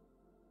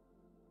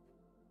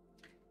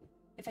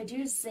 If I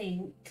do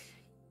zinc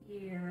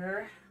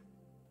here,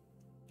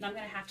 I'm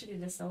gonna have to do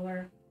the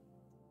silver.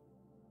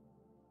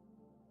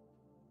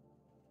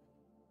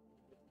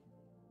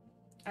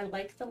 I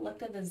like the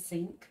look of the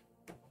zinc,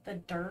 the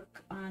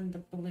dark on the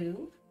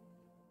blue,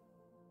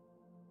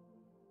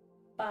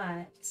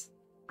 but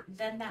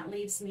then that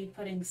leaves me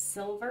putting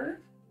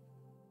silver,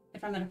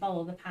 if I'm gonna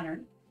follow the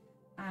pattern.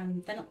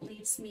 Then it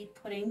leaves me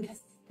putting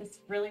this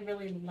really,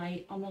 really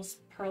light,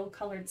 almost pearl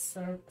colored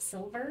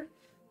silver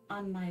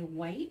on my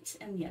white,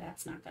 and yeah,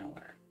 that's not gonna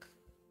work.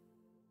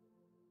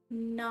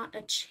 Not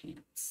a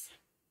chance.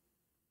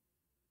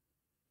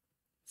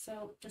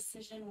 So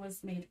decision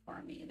was made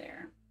for me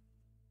there.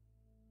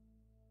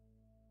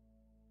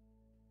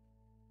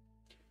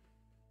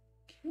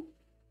 Okay.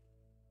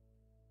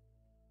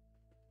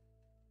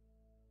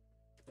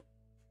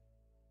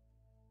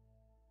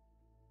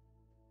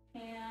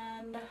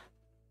 And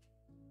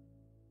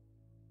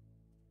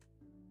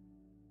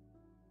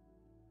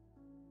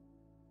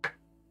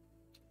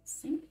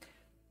sink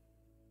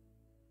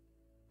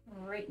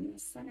right in the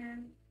center.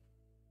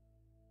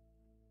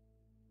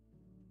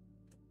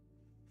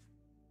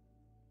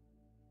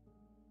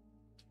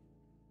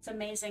 It's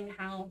amazing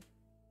how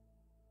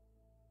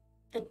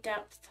the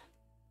depth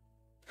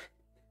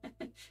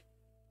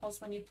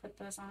also when you put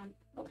those on.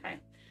 Okay.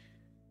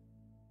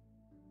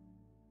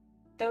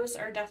 Those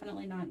are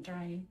definitely not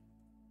dry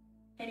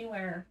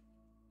anywhere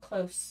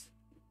close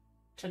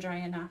to dry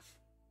enough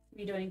to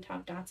be doing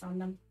top dots on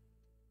them.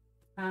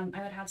 I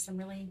would have some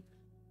really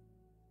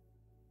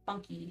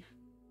funky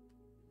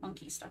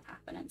stuff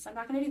happening. So I'm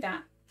not going to do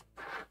that.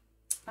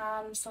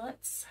 So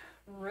let's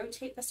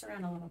rotate this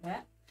around a little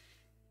bit.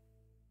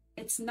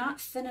 It's not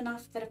thin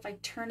enough that if I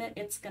turn it,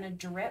 it's going to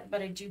drip,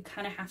 but I do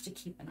kind of have to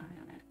keep an eye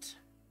on it.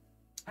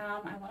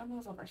 I want to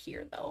move over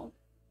here though.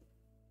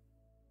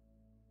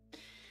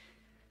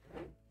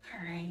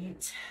 All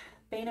right,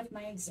 bane of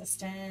my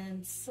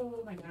existence.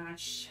 Oh my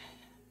gosh.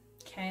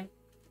 Okay,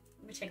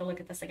 let me take a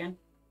look at this again.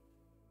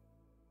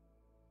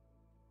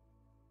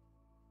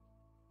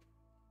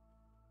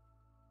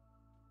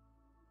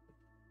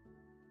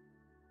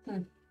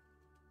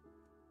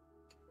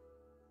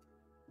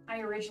 I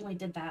originally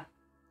did that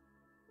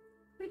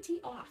pretty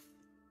off.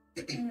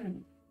 All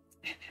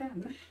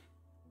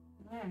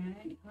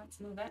right,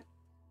 let's move it.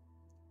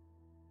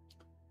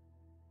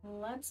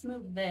 Let's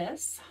move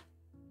this.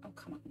 Oh,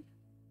 come on.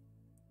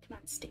 Come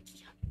on,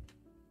 sticky.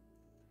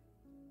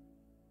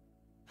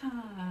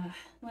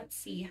 Let's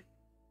see.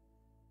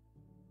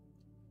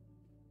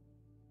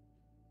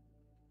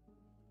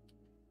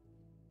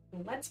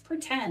 Let's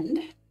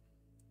pretend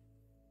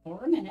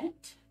for a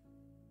minute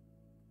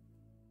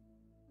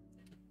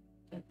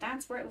that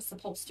that's where it was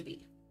supposed to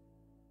be.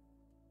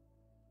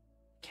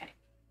 Okay.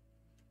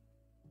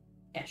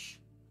 Ish.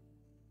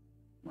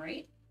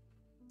 Right?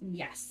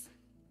 Yes.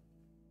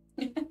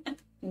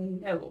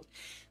 No.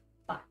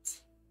 But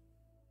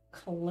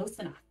close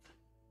enough.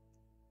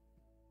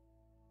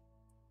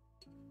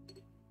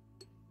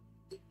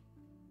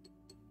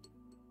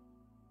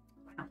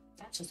 Wow,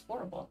 that's just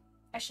horrible.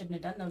 I shouldn't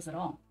have done those at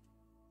all.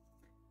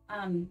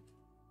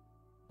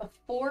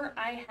 Before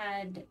I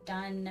had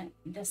done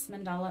this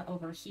mandala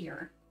over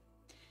here,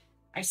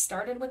 I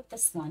started with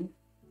this one,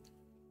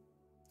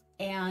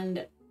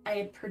 and I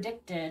had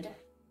predicted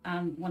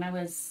when I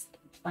was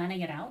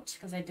planning it out,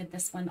 because I did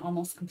this one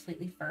almost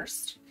completely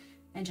first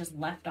and just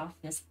left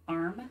off this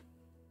arm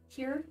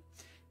here.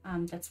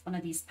 That's one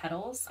of these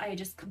petals. I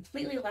just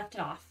completely left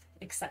it off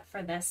except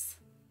for this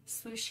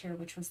swoosh here,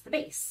 which was the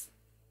base.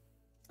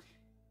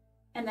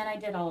 And then I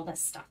did all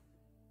this stuff.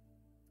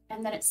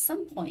 And then at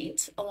some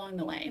point along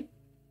the way,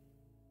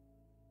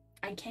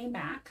 I came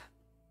back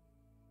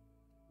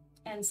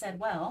and said,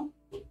 well,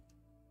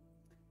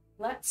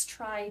 let's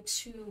try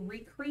to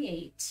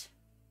recreate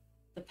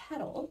the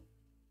petal.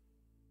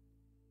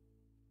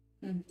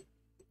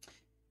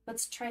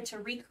 Let's try to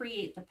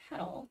recreate the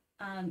petal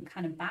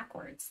kind of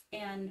backwards.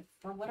 And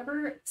for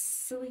whatever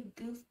silly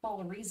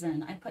goofball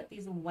reason, I put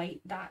these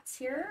white dots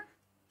here,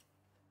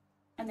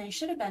 and they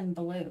should have been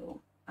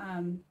blue. You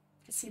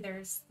can see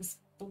there's this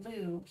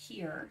blue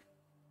here,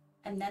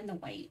 and then the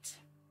white.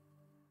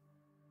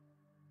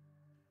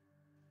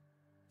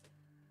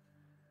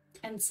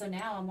 And so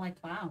now I'm like,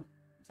 wow,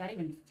 is that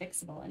even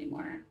fixable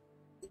anymore?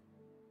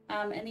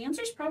 And the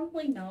answer is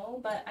probably no,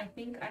 but I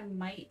think I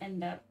might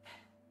end up,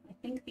 I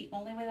think the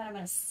only way that I'm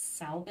going to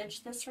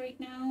salvage this right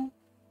now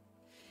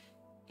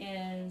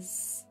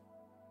is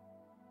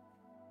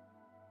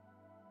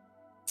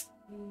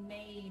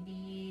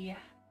maybe,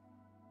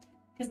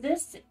 because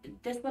this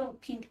little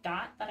pink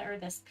dot, or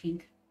this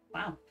pink,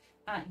 wow,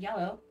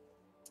 yellow,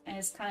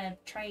 is kind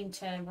of trying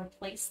to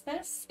replace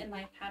this in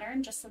my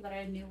pattern just so that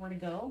I knew where to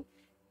go.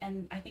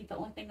 And I think the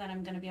only thing that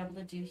I'm going to be able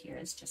to do here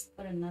is just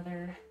put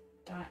another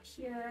dot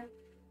here,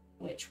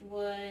 which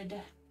would,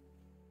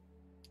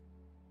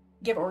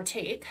 give or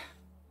take,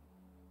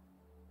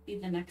 be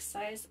the next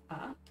size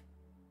up.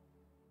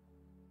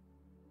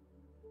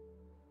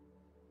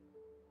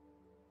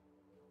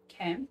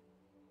 Okay.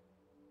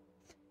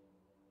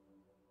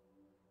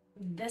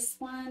 This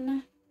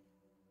one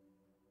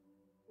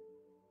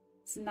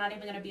is not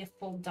even going to be a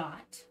full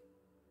dot.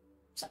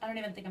 So I don't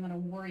even think I'm going to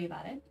worry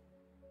about it.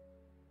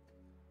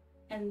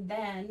 And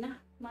then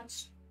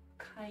let's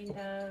kind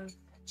of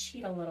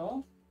cheat a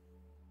little.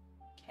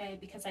 Okay,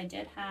 because I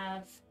did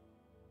have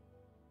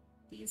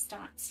these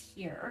dots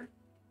here.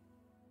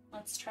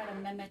 Let's try to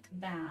mimic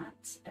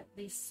that, at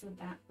least so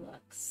that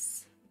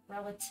looks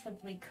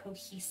relatively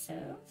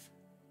cohesive.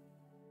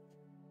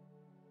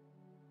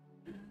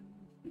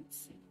 Let's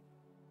see.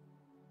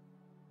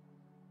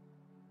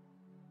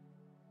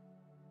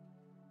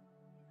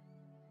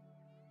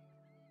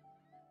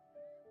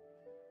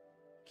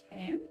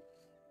 Okay.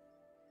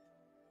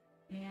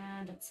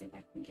 And let's see if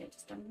I can get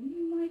just a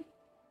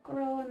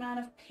micro amount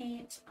of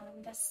paint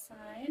on this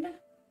side.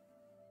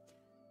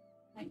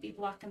 Might be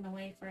blocking the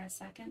way for a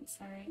second,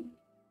 sorry.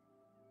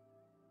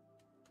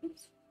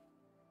 Oops.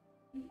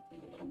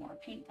 Need a little more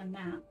paint than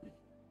that.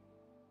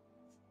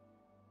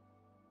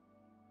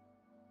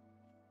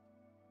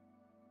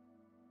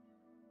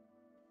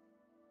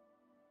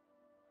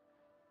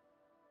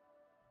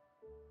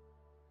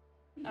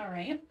 All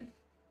right.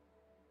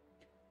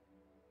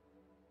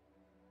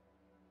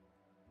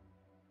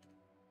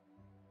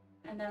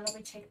 And then let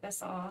me take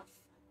this off.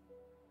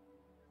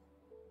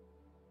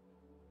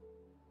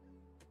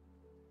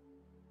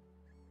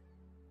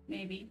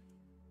 Maybe.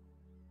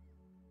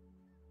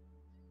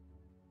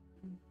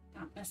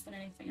 Not messing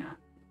anything up.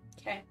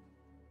 Okay.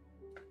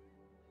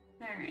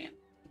 All right.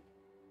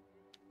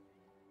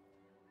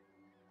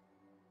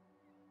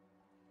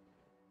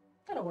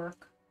 That'll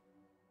work.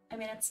 I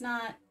mean, it's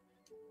not.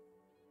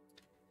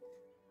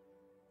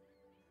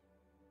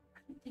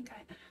 I think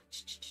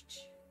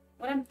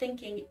what I'm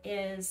thinking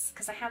is,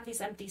 because I have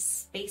these empty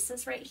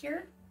spaces right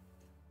here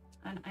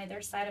on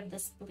either side of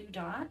this blue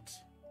dot,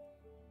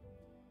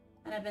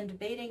 and I've been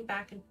debating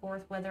back and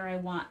forth whether I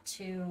want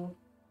to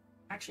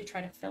actually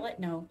try to fill it.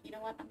 No, you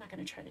know what? I'm not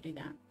going to try to do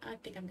that. I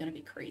think I'm going to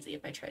be crazy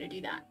if I try to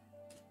do that.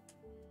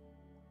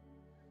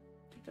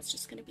 I think that's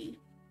just going to be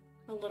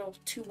a little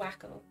too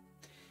wacko.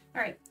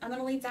 All right, I'm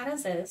going to leave that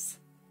as is.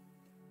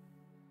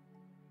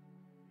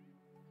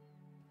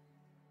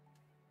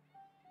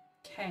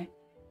 Okay.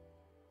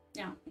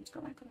 Now, let's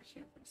go back over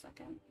here for a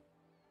second.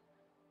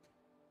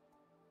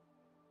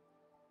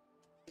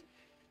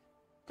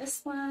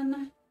 This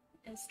one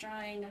is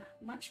drying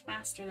much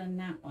faster than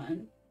that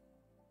one.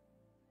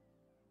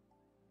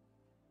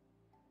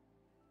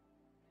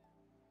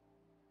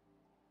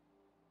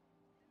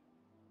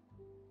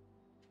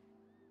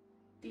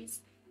 These,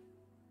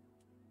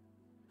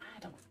 I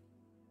don't,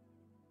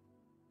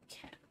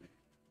 okay.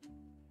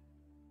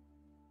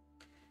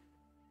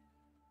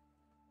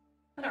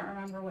 I don't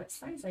remember what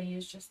size I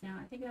used just now.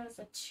 I think that was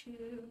a 2.5.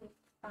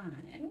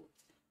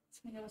 So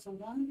maybe that was a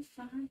 1.5.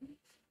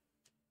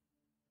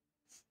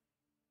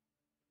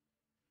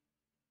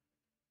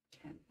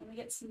 Okay, let me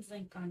get some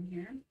zinc on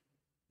here.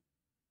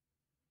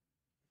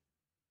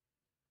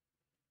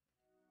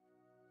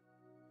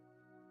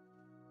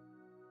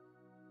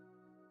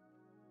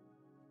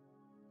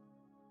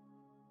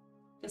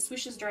 The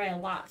swooshes dry a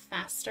lot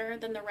faster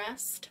than the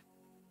rest,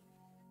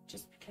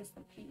 just because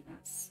the paint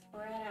got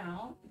spread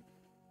out.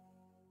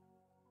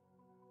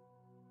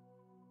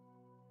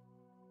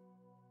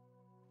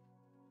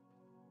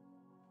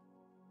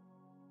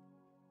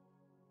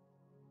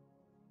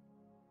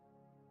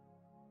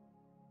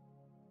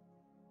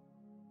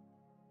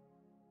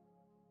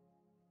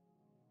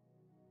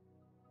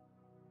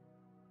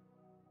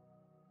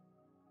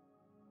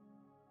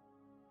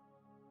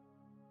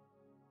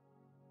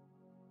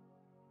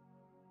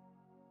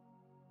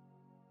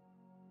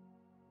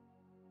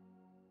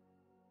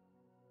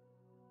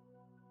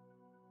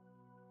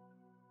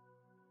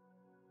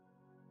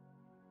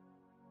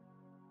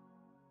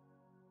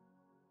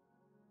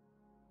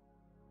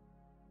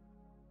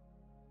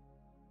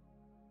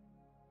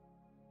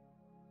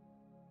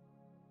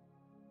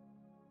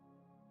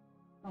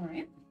 All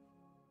right.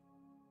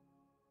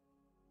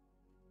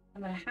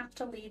 I'm gonna have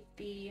to leave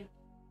the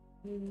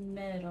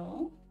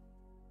middle.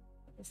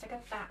 At least I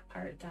got that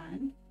part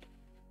done.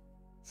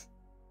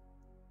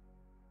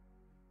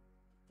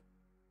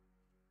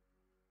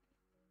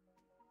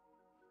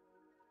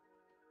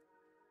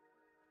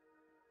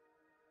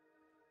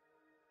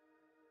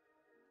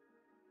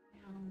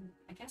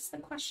 I guess the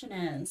question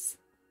is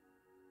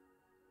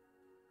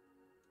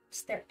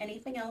there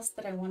anything else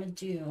that I want to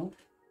do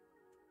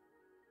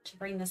to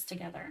bring this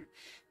together?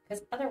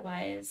 Because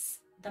otherwise,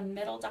 the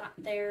middle dot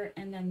there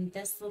and then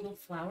this little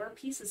flower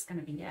piece is going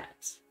to be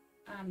it.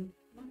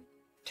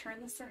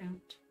 Turn this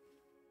around.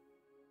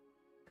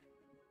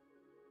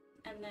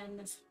 And then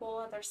this whole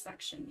other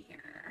section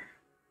here,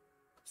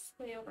 this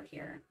way over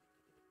here.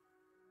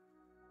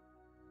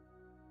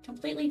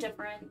 Completely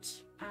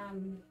different.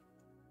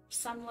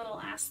 Some little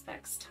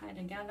aspects tie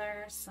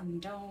together, some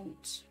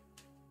don't.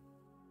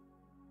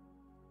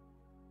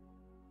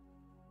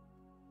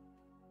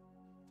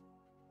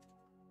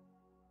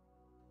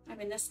 I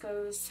mean, this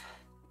goes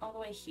all the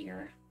way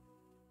here.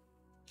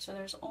 So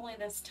there's only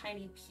this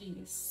tiny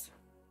piece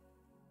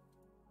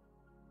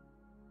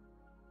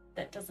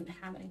that doesn't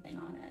have anything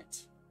on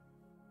it.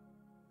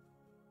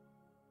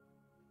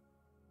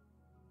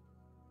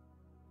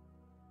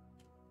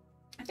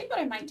 I think what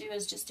I might do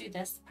is just do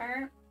this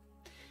part,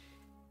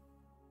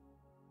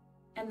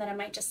 and then I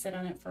might just sit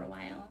on it for a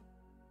while.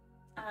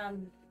 I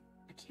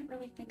can't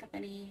really think of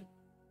anything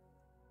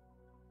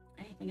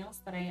else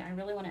that I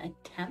really want to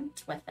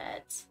attempt with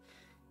it.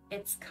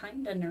 It's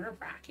kind of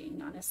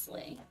nerve-wracking,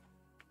 honestly.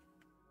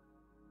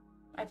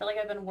 I feel like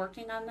I've been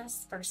working on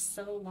this for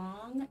so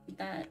long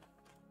that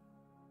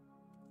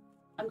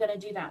I'm gonna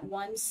do that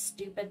one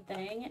stupid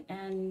thing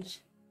and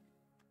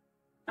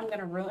I'm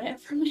gonna ruin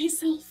it for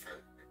myself.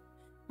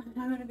 I'm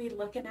gonna be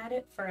looking at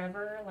it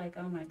forever like,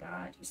 oh my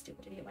god, you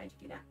stupid idiot, why'd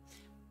you do that?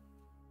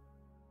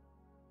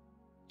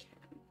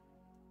 Okay.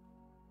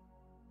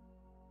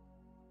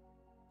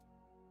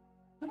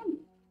 What I'm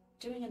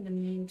doing in the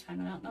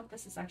meantime, I don't know if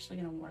this is actually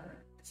gonna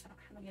work because I don't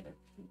have any other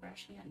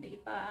paintbrush handy,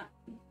 but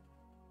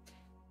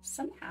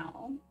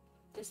somehow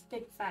this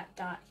big fat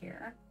dot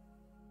here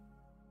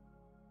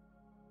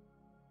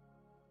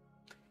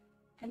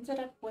ended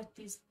up with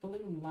these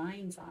blue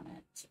lines on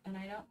it, and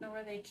I don't know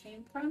where they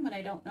came from, and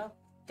I don't know,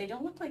 they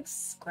don't look like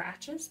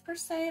scratches per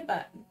se,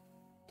 but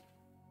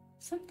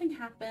something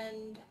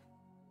happened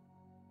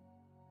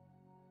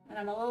and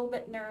I'm a little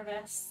bit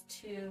nervous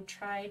to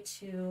try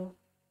to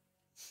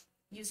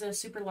use a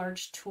super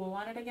large tool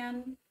on it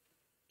again,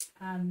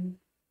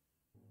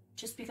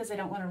 just because I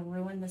don't want to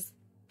ruin this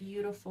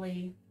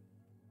beautifully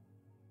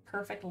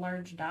perfect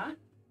large dot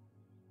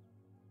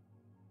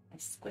by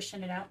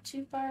squishing it out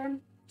too far.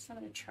 So I'm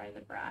going to try the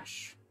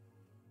brush.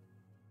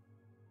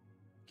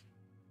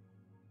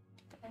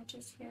 Get the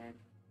edges here.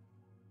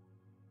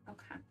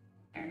 Okay.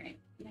 All right.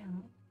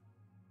 Now,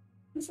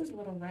 this is a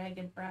little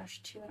ragged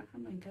brush too. I don't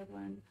have my good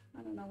one.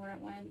 I don't know where it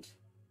went.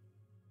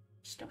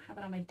 Just don't have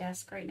it on my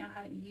desk right now. I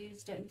haven't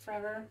used it in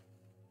forever.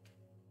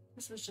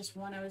 This was just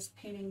one I was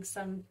painting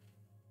some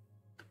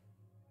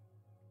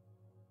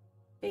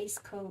base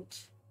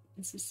coat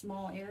in some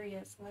small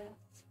areas with.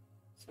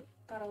 So it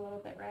got a little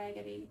bit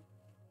raggedy.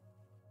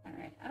 All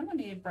right, I don't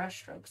need brush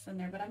strokes in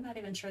there, but I'm not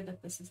even sure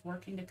that this is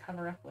working to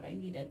cover up what I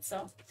needed.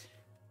 So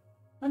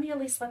let me at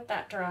least let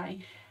that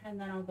dry, and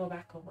then I'll go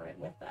back over it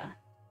with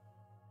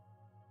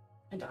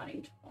a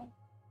dotting tool.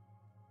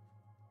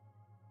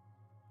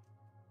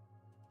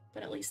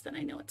 But at least then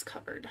I know it's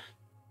covered.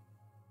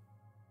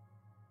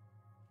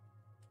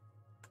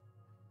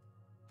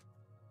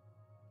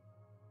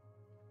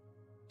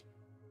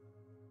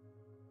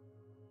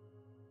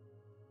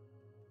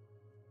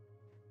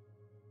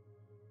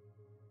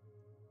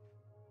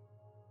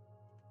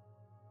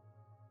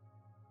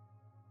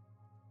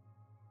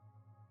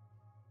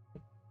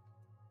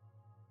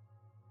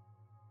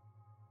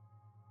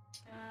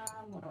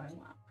 What do I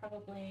want?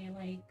 Probably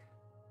like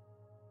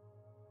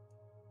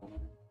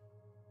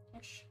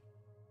ish.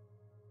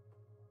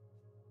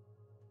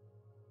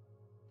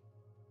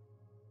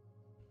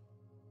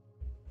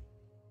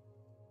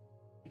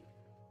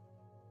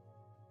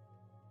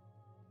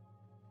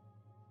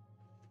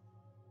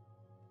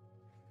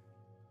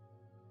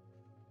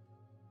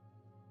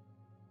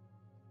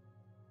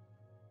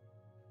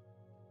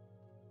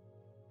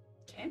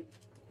 Okay.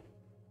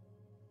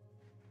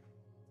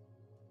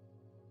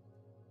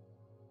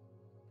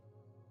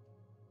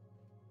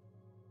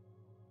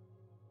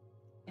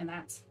 And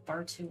that's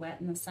far too wet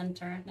in the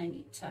center, and I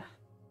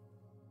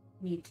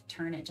need to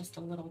turn it just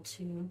a little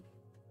too.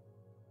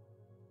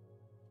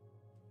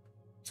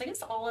 So I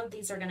guess all of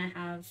these are gonna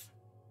have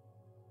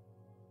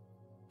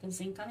the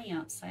zinc on the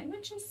outside,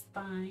 which is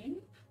fine.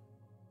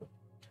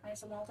 Ties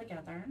them all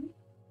together.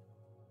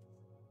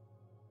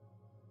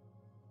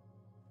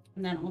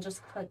 And then I'll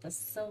just put the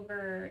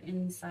silver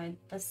inside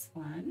this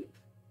one.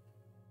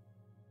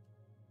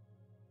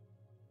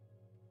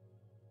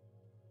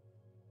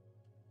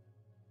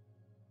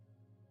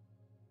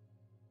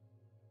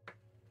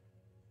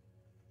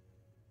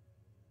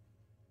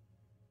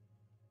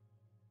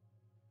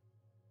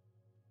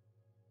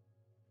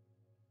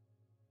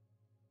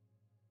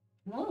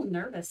 I'm a little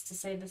nervous to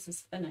say this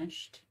is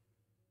finished.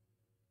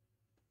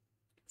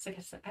 So like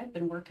I said, I've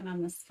been working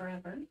on this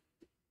forever.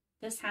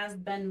 This has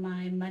been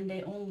my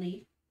Monday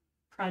only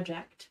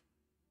project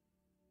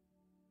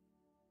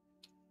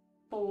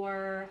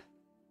for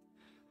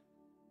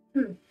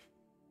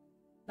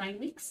 9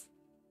 weeks.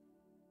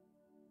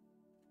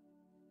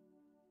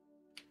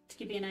 To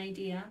give you an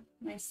idea,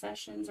 my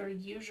sessions are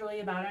usually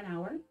about an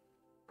hour.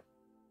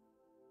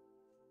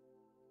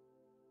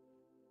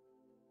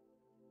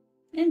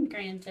 And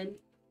granted,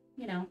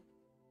 you know,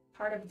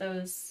 part of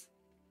those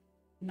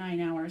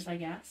 9 hours, I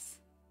guess,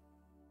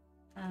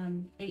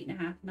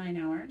 8.5, 9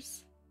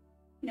 hours,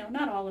 you know,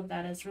 not all of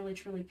that is really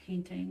truly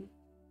painting,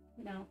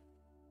 you know.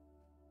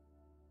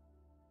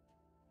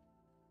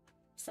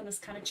 Some is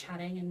kind of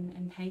chatting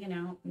and hanging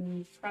out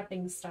and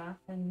prepping stuff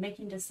and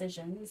making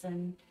decisions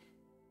and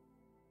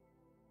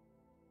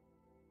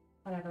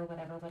whatever.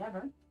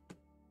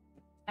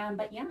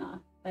 But yeah,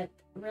 But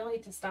really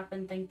to stop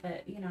and think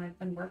that, you know, I've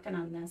been working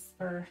on this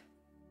for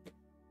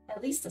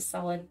at least a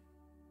solid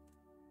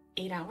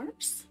 8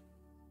 hours,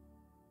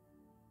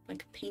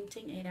 like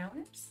painting 8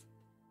 hours.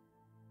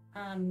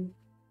 Kind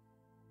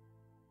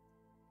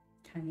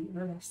of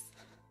nervous.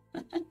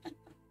 Like,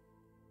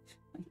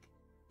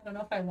 I don't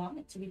know if I want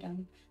it to be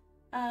done.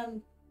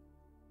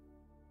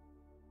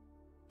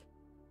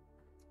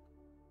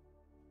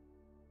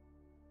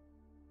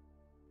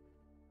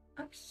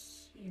 Up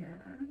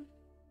here,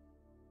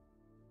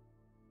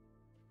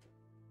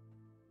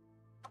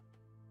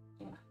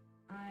 yeah,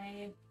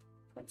 I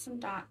put some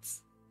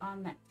dots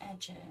on the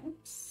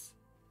edges,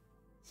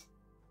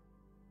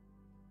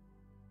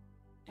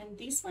 and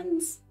these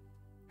ones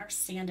are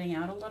standing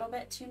out a little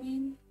bit to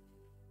me.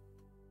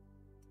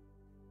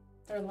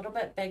 They're a little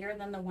bit bigger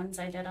than the ones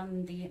I did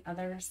on the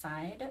other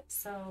side,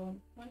 so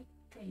what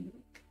I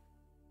think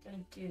I'm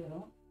gonna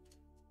do,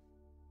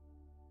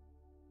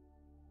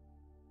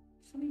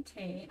 so let me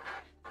take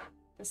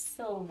the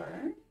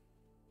silver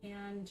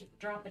and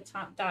drop a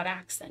top dot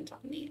accent on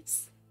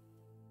these.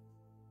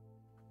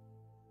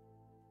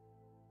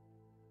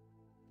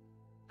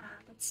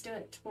 Let's do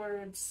it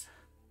towards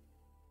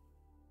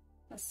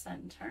the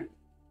center.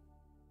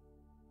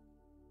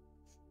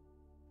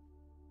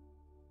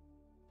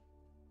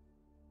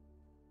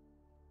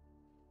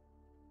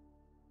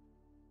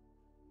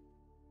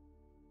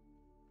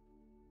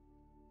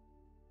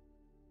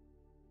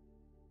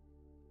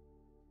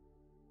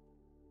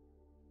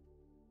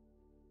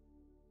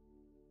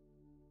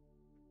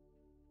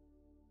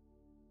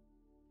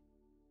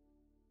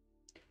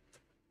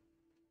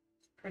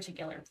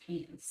 Particular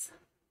paints.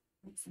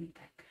 Nice and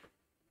thick.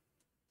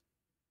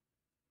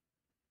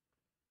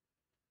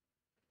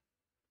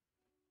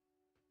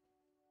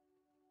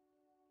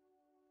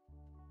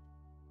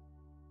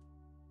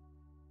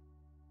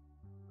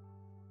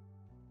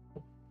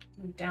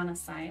 Move down a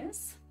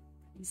size.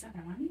 These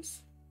other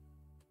ones.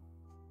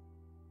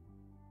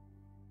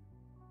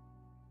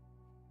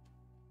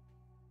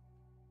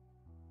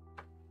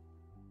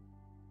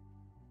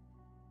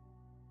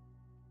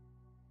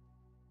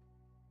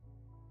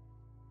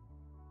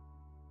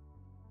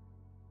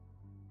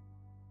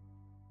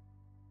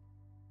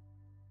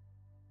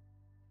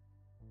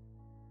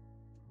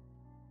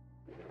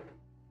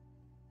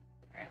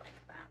 I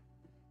like that.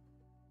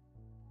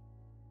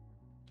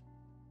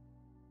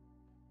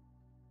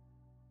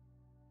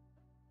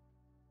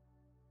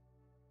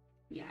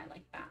 Yeah, I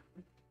like that.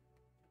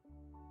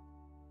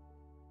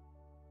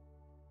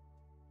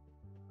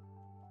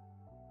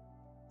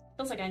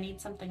 Feels like I need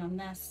something on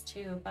this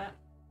too, but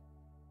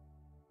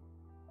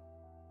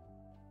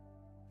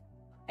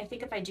I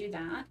think if I do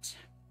that,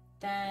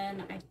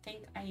 then I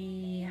think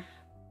I'm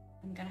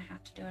gonna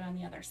have to do it on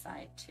the other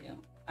side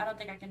too. I don't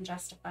think I can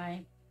justify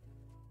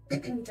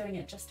doing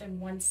it just in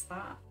one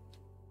spot.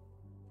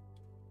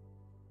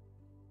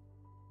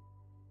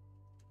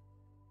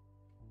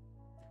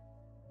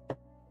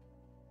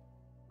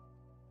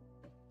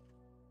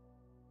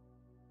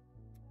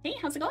 Hey,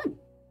 how's it going?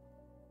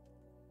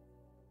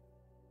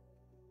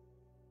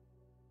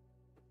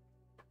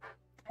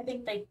 I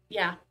think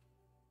yeah.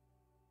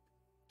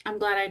 I'm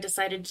glad I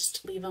decided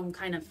just to leave them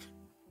kind of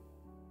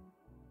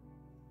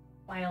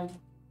wild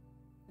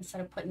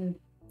instead of putting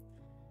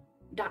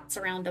dots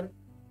around them.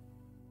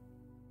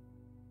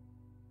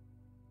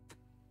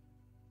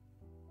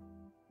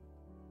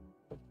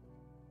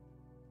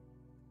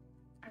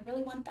 I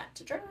really want that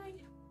to dry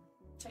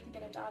so I can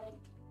get it dotted.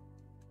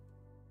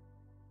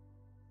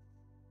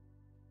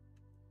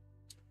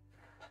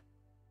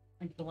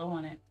 Like blow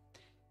on it.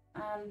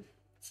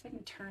 So I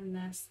can turn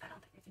this. I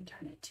don't think I can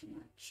turn it too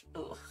much.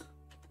 Ugh.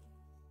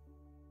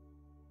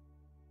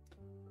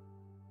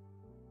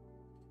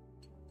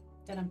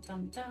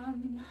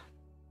 Dum-dum-dum.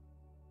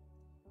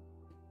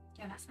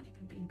 Yeah, that's not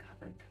even being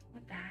covered.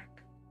 What the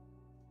heck?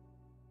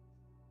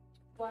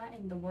 What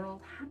in the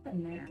world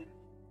happened there?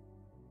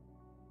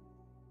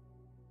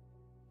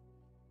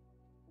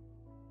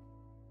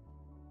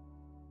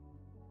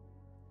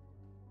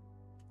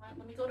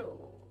 Let me go to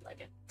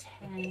like a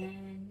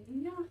 10.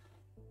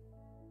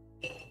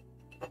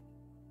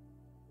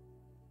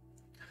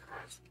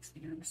 This makes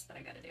me nervous, but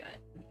I gotta do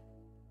it.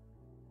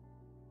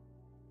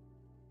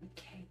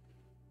 Okay.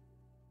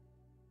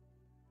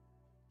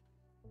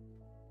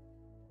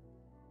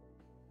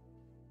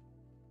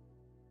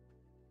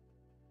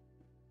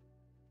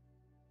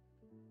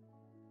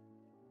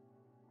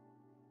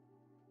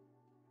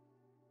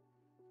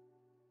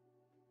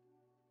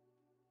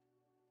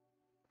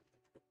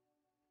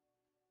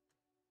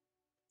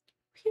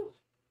 Phew.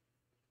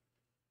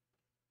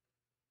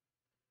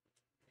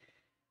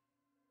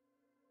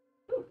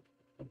 Ooh.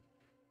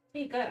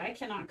 Hey, good. I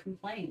cannot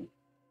complain.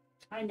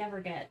 I never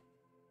get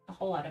a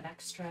whole lot of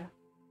extra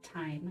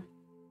time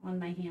on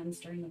my hands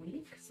during the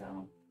week,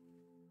 so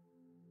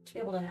to be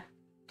able to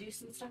do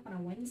some stuff on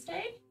a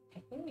Wednesday,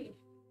 hey.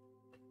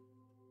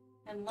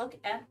 And look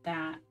at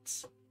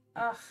that.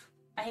 Ugh,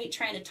 I hate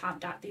trying to top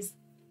dot these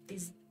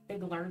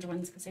big large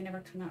ones because they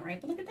never come out right,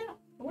 but look at that,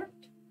 it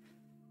worked.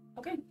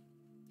 Okay,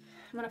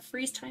 I'm gonna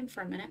freeze time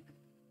for a minute.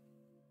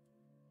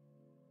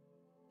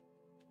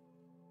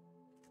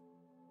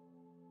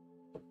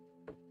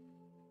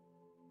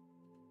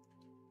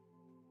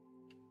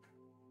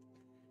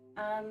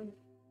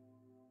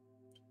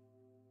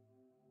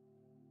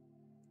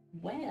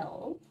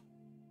 Well,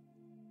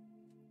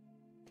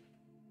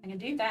 I can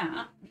do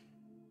that,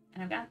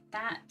 and I've got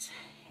that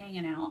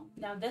hanging out.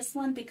 Now this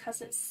one,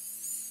 because it's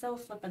so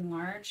flippin'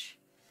 large,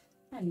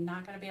 I'm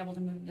not gonna be able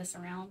to move this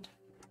around.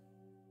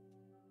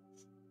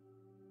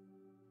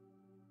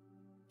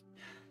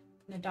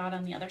 The dot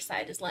on the other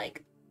side is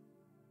like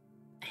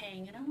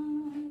hanging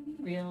on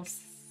real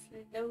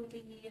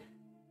slowly.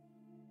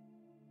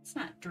 It's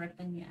not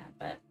dripping yet,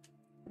 but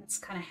it's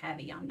kind of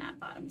heavy on that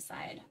bottom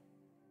side.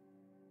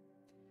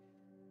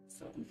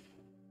 So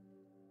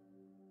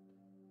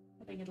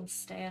I think it'll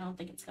stay. I don't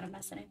think it's gonna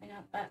mess anything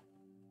up, but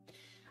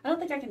I don't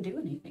think I can do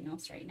anything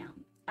else right now.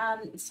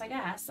 So I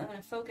guess I'm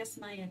gonna focus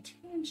my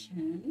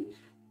attention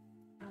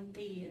on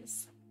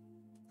these.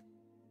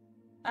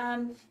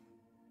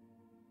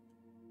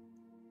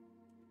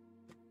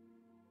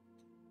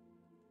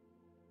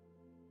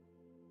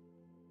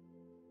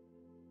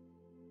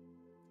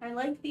 I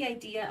like the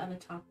idea of a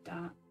top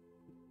dot.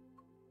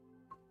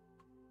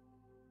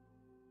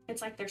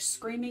 It's like they're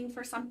screaming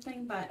for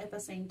something, but at the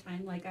same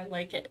time, like I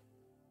like it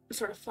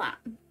sort of flat.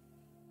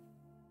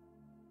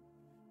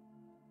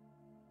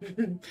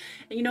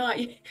 You know,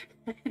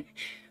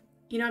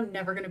 you know, I'm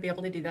never going to be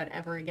able to do that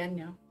ever again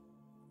now.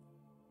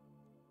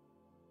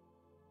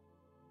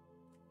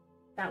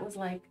 That was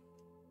like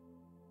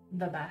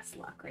the best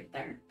luck right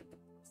there.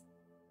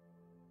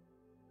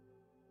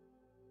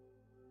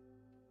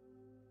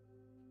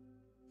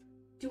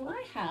 Do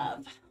I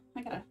have,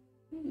 I gotta,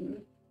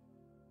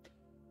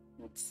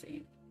 let's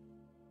see.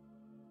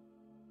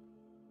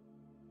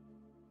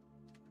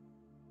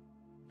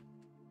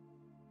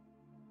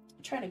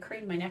 I'm trying to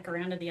crane my neck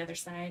around to the other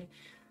side.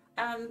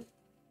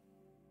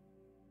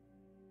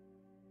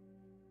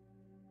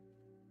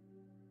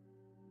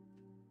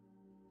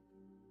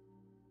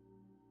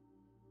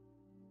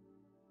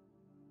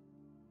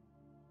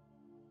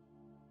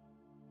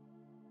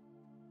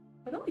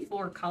 With only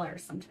 4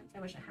 colors, sometimes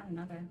I wish I had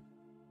another.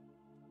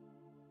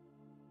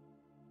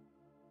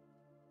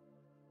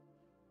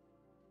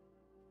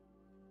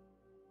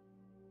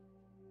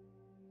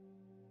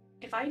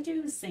 If I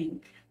do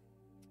zinc,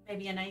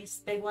 maybe a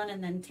nice big one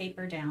and then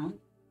taper down,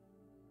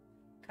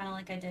 kind of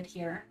like I did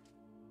here.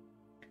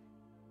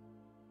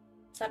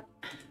 So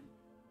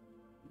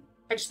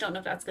I just don't know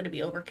if that's going to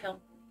be overkill.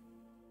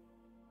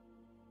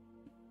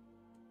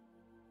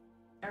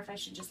 Or if I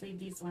should just leave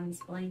these ones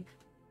blank.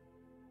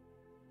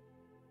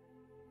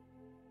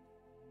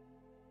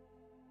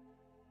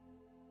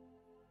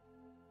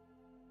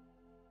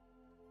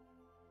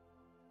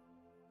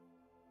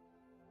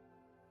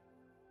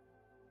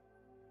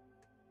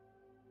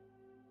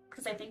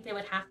 Because I think they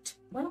would have to,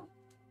 well,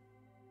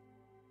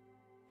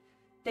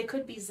 they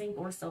could be zinc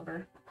or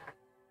silver.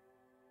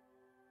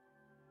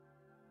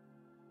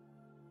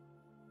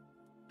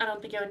 I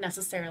don't think it would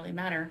necessarily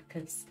matter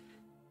because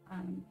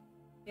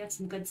we have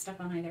some good stuff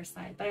on either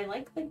side. But I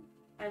like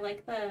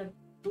the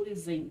blue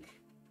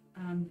zinc.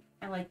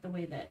 I like the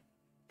way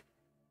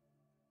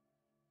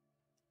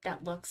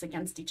that looks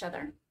against each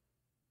other.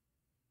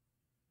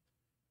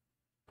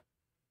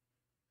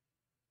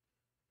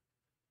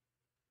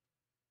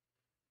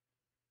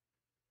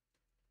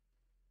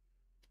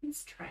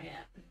 Let's try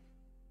it.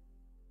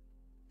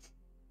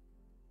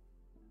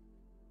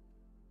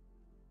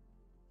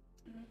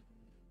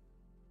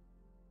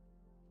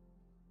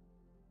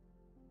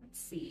 Let's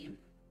see.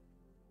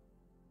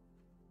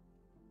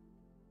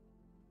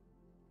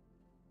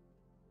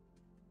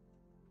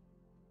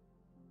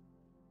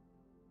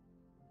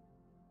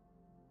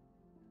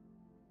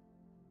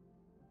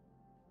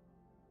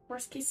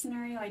 Worst case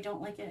scenario, I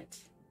don't like it.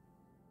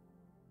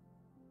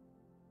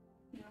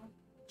 You know,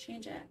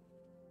 change it.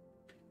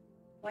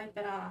 Wipe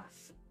it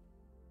off.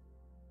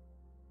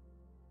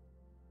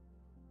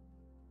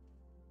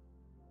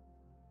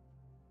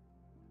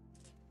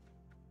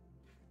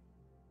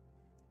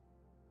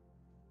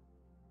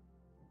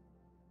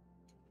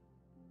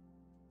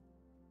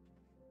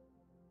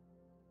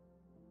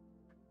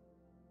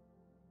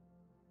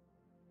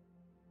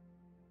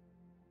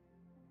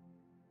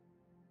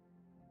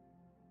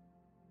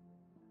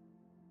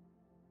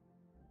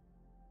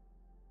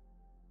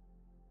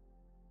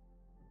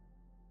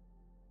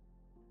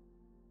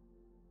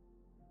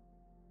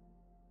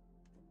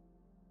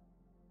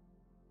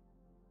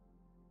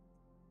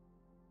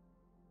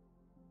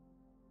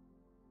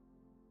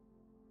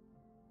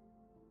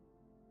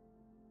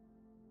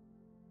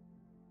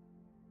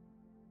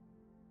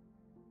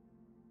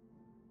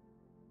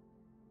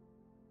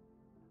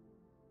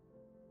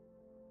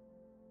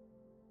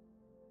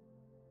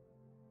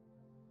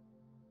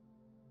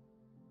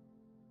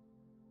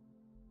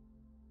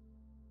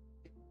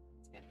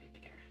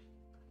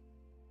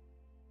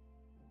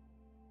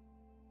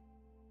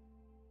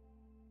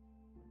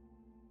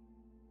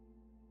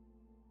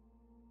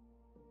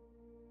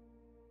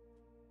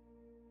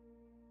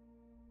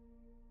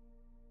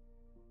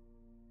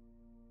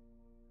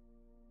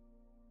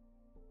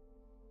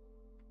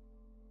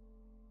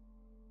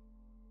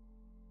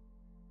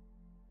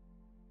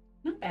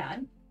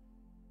 bad.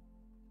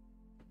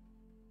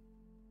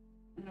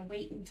 I'm gonna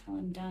wait until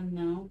I'm done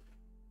though.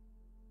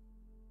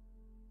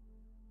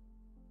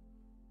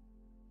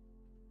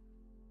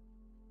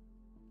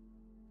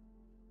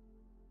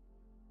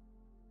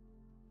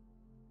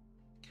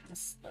 Kind of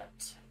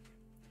split.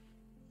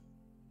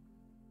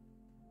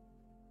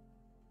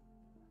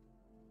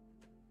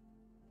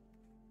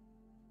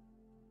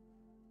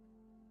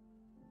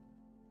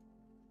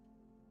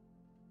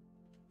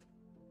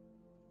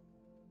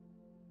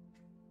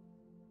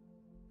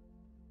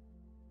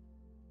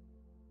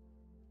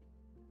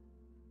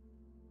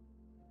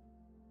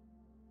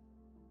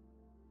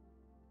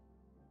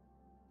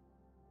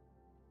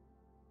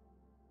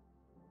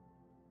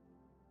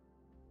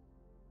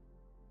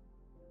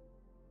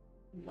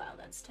 Wow,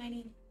 that's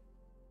tiny.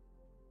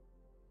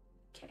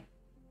 Okay.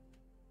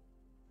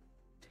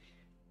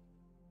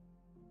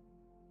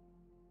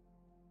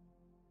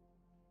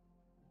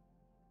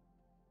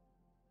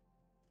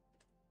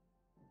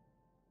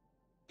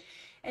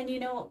 And you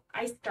know,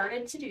 I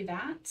started to do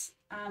that,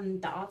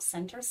 the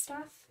off-center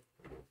stuff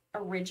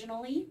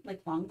originally,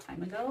 like long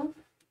time ago,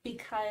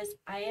 because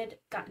I had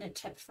gotten a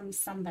tip from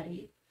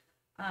somebody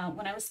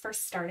when I was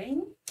first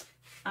starting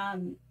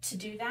to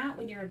do that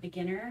when you're a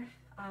beginner.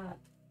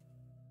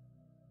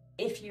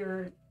 If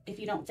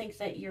you don't think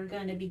that you're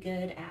going to be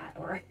good at,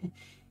 or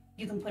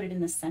you can put it in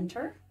the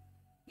center,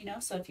 you know,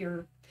 so if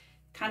you're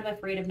kind of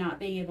afraid of not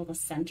being able to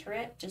center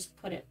it, just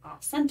put it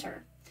off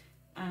center.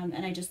 And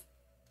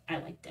I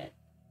liked it.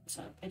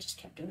 So I just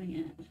kept doing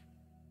it.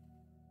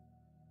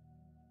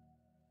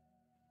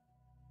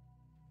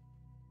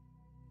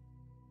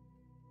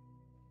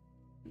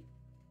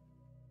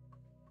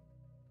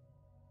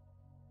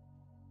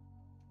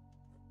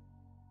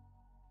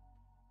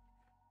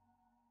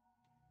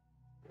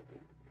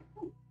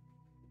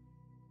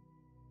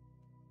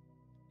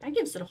 That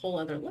gives it a whole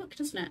other look,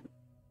 doesn't it?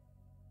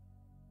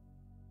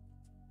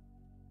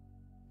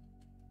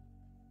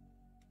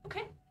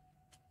 Okay.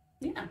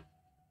 Yeah.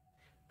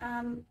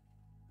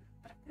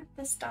 But I've got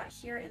this dot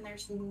here and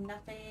there's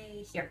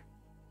nothing here.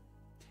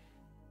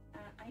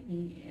 I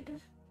need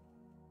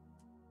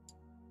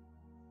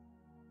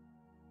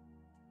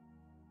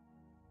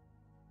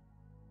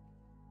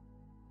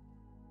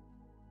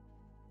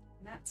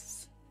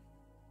that's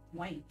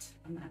white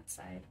on that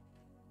side.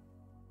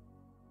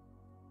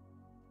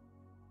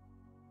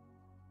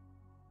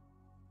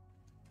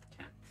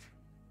 Okay.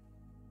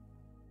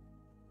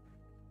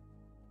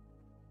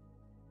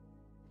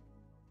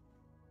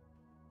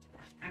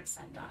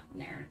 Accent dot in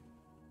there.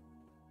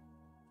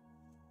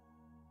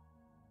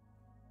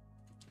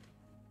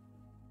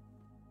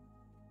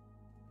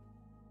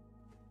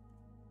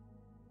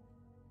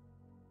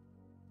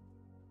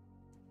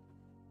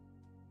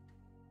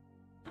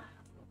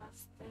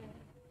 What's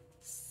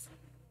this?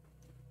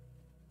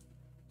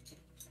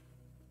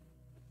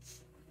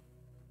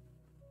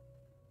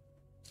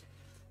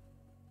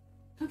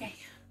 Okay,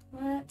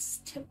 let's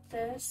tip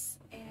this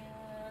and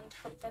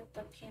hope that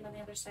the paint on the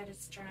other side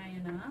is dry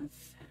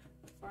enough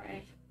before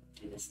I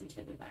do this and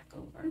tip it back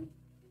over.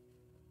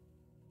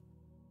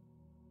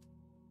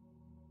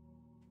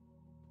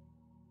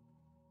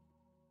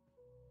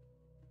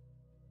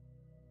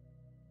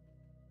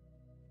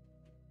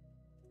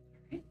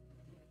 Okay.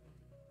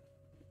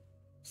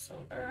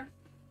 Silver.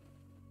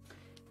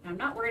 I'm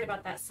not worried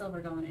about that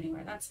silver going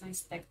anywhere. That's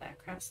nice thick, that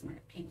craft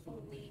smart paint.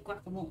 Holy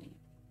guacamole.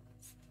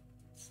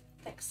 It's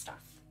thick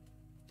stuff.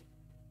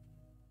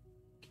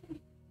 Okay.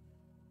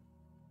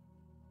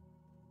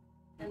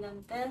 And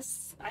then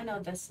this, I know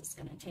this is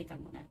going to take a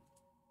minute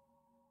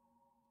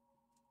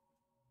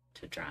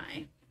to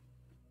dry.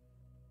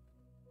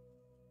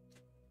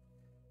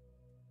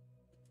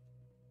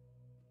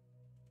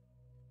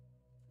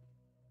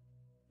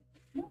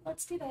 No,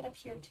 let's do that up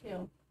here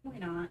too. Why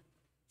not?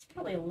 It's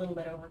probably a little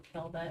bit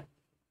overkill, but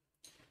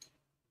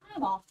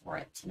I'm all for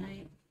it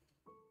tonight.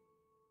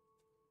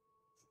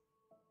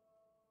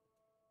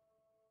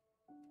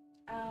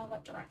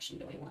 What direction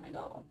do we want to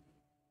go?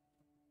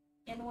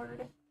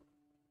 Inward.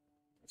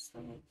 This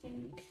way, I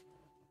think.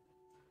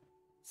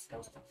 Let's go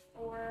with a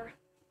 4.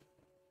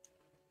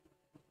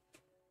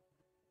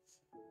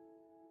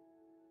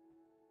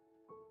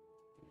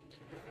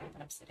 Put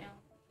that upside down.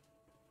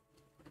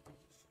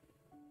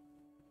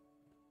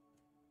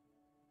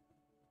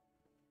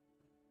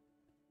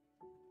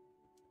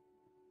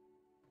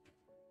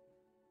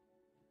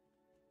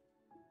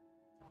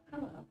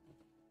 Hello.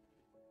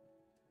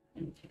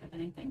 Didn't pick up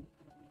anything.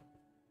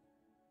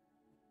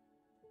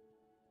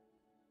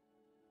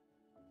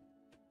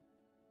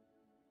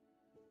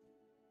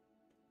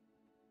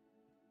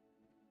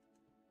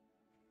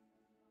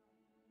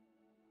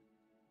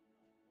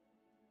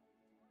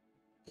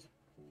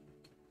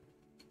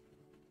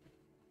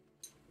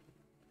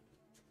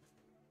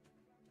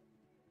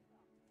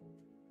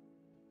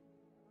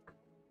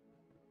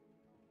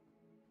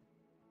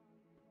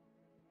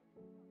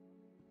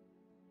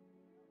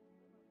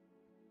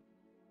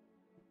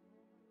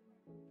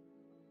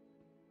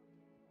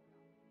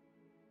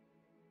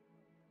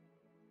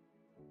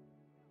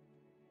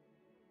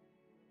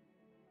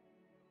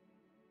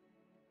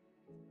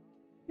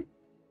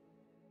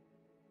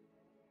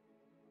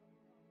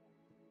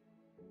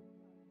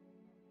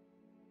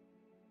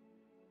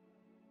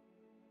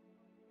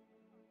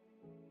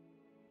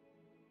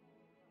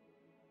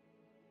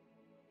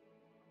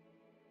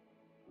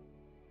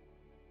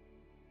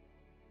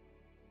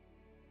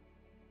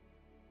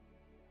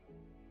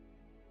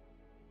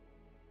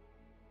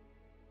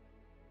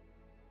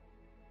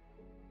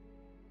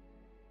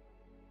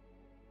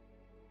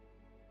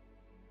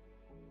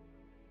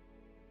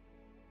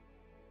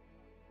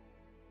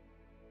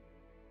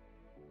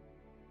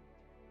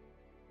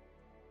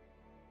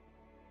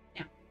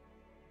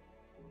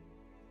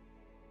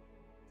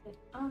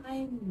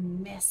 I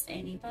miss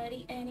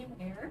anybody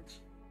anywhere?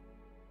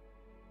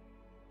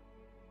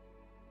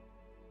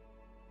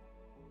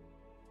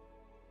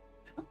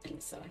 I don't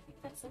think so. I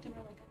think that's looking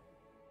really good.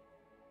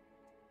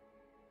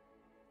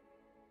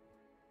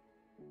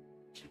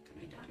 Check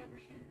my dot over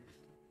here.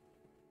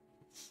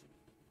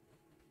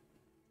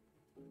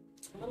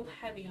 It's a little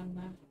heavy on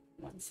the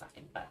one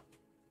side, but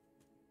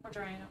we're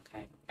drying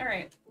okay. All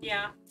right,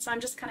 yeah. So I'm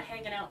just kind of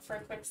hanging out for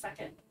a quick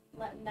second,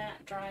 letting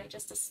that dry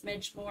just a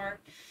smidge more,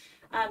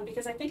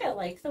 because I think I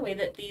like the way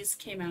that these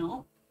came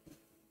out,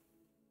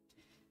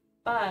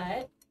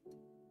 but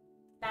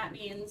that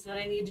means that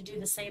I need to do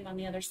the same on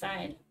the other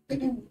side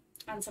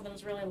on some of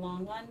those really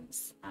long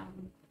ones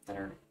that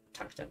are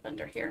tucked up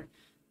under here.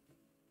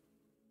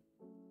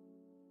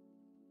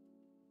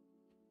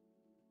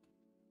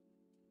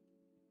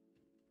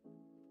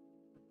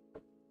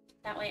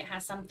 That way it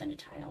has something to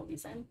tie all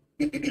these in.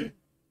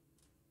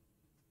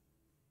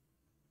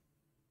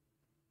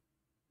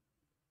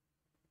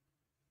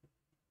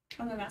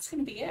 And then that's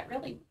going to be it,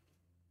 really.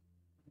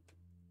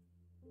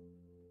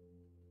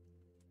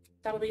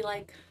 That'll be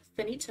like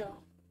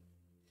finito.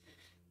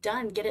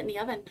 Done. Get it in the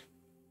oven.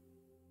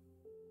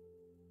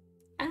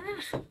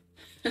 Ah!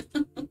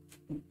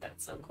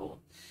 That's so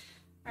cool.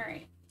 All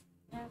right.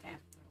 Okay.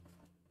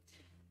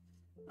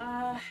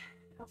 How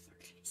far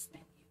can I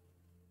spin you?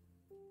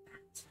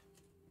 That.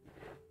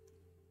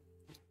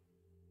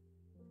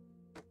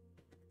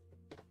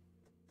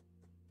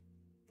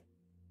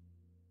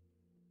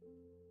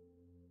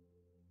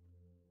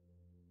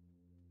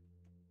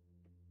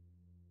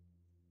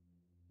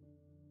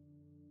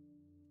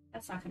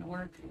 That's not going to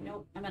work.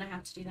 Nope. I'm going to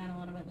have to do that a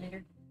little bit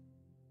later,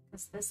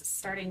 because this is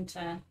starting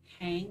to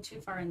hang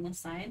too far in this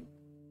side.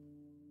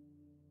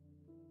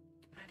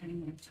 I don't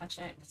even want to touch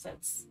it because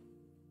it's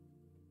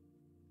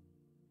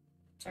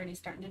already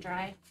starting to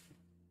dry.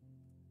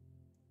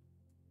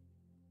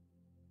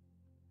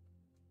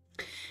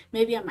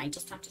 Maybe I might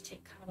just have to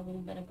take kind of a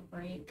little bit of a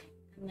break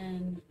and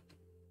then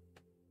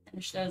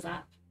finish those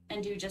up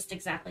and do just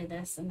exactly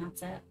this, and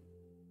that's it.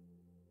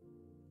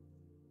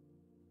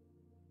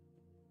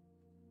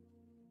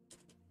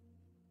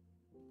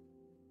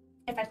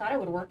 If I thought it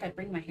would work, I'd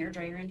bring my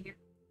hairdryer in here.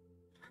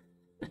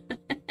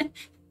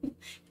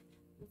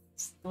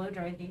 Just blow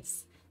dry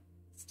these.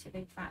 It's 2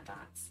 big fat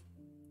dots.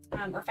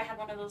 Or if I had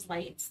one of those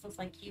lights, those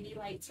like UV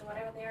lights or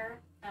whatever they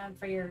are,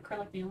 for your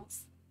acrylic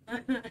nails,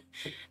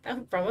 that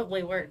would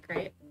probably work,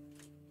 right?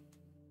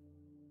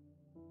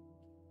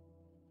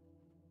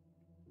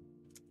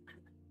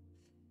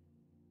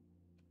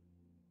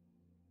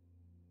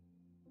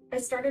 I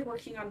started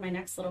working on my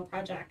next little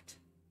project.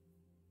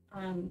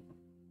 I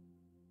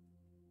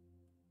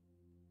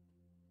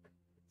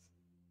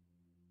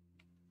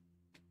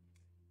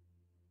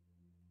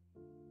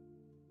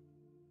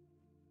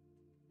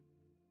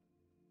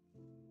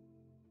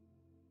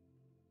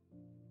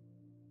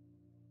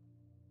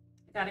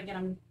gotta get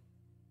them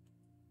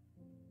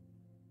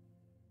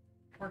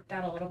worked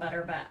out a little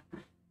better, but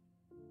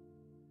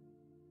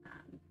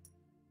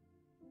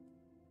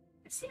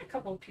I've seen a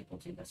couple of people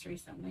do this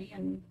recently,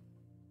 and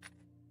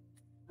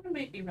it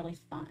might be really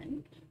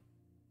fun.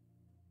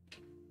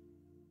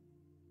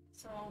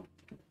 So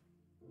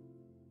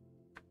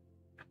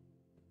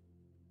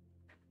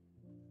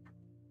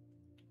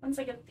once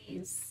I get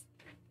these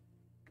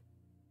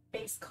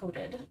base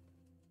coated,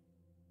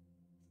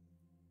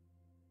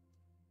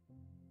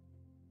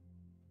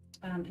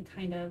 and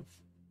kind of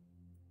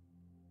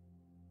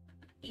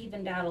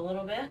evened out a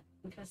little bit,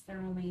 because they're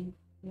only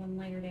one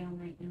layer down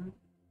right now.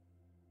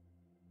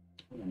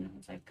 And it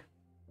was like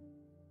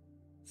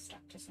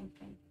stuck to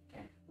something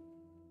there.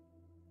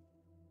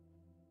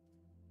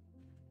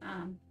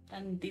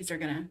 Then these are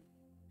gonna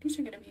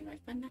be my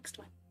fun next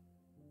one.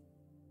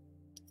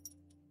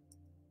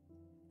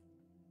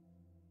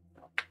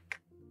 So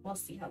we'll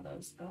see how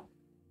those go.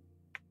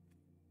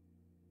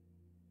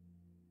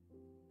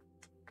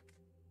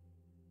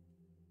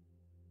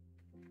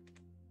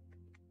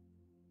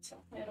 So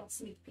a little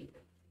sneak peek.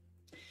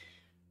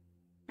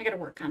 I gotta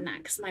work on that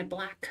because my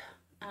black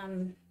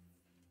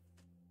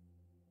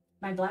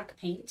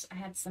paint, I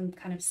had some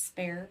kind of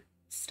spare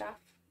stuff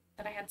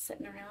that I had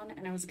sitting around,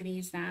 and I was gonna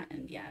use that,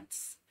 and yeah,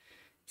 it's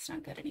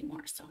not good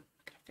anymore, so I'm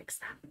gonna fix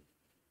that.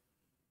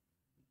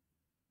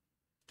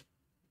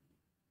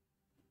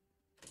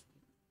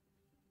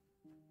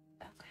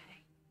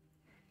 Okay,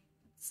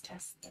 let's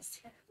test this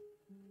here.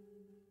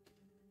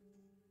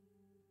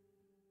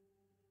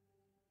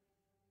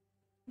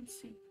 Let's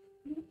see.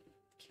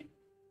 Okay.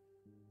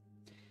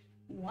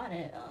 What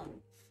if?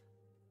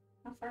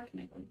 How far can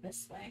I go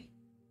this way?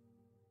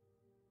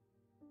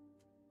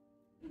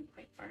 Not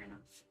quite far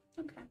enough.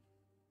 Okay.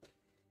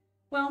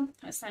 Well,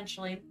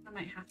 essentially, I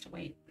might have to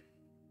wait.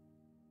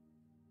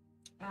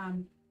 Yeah,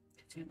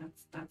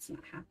 that's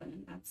not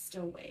happening. That's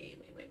still way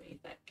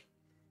thick.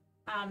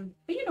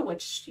 But you know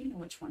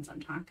which ones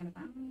I'm talking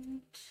about.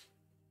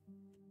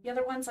 The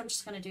other ones I'm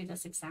just gonna do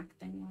this exact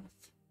thing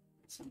with.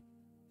 So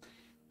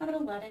I'm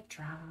gonna let it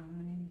dry.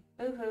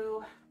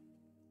 Boo-hoo.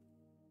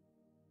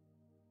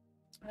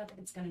 I don't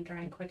think it's going to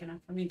dry quick enough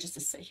for me just to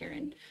sit here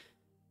and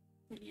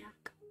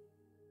yak.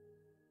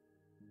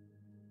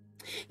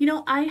 You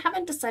know, I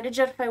haven't decided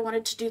yet if I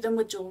wanted to do them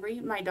with jewelry.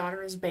 My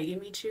daughter is begging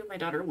me to. My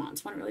daughter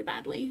wants one really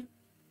badly.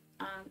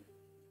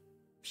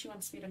 She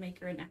wants me to make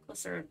her a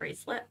necklace or a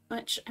bracelet,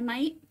 which I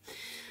might.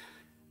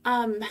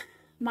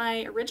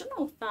 My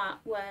original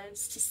thought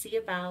was to see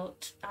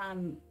about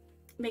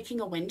making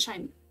a wind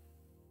chime.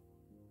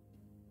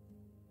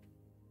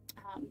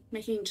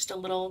 Making just a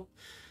little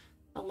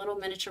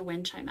miniature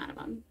wind chime out of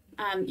them.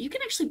 You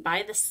can actually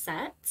buy the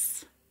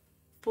sets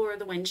for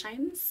the wind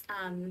chimes,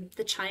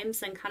 the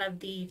chimes and kind of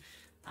the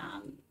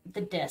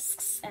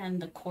discs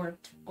and the cord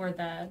or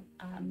the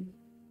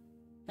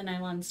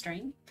nylon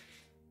string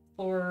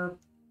for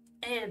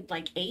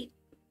like $11,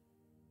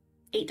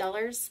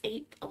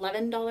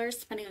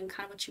 depending on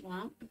kind of what you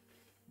want.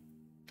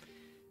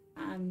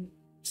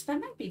 So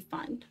that might be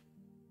fun.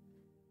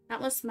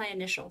 That was my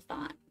initial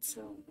thought.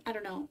 So I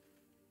don't know.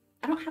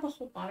 I don't have a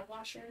whole lot of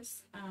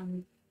washers.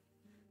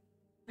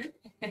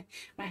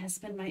 My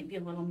husband might be a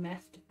little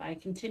miffed if I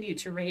continue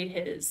to raid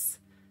his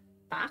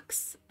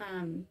box,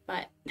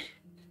 but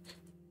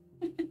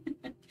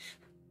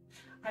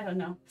I don't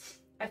know.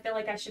 I feel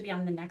like I should be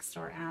on the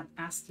Nextdoor app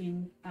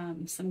asking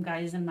some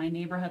guys in my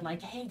neighborhood,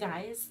 like, hey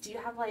guys, do you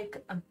have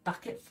like a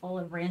bucket full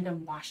of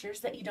random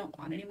washers that you don't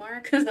want anymore?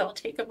 Because I'll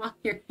take them off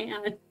your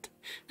hand.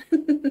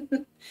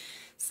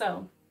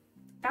 So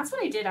that's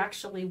what I did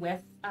actually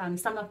with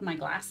some of my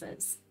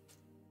glasses.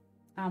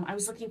 I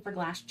was looking for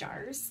glass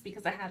jars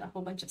because I had a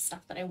whole bunch of stuff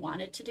that I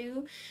wanted to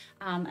do.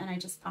 And I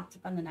just popped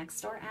up on the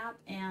Nextdoor app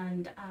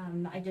and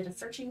I did a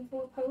searching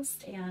for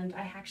post, and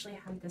I actually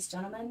had this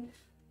gentleman,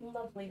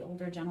 lovely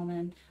older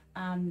gentleman.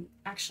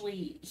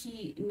 Actually,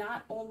 he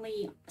not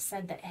only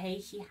said that, hey,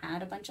 he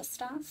had a bunch of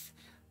stuff,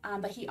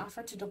 but he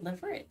offered to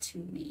deliver it to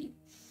me.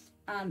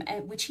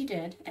 Which he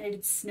did, and it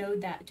had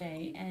snowed that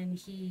day, and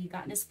he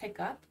got in his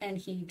pickup and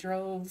he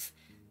drove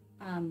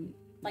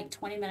like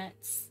 20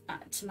 minutes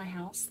to my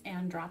house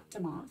and dropped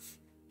them off.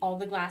 All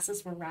the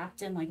glasses were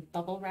wrapped in like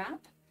bubble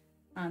wrap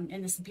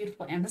in this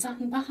beautiful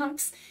Amazon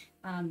box.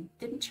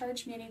 Didn't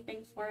charge me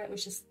anything for it. It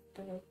was just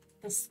the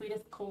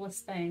sweetest,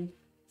 coolest thing.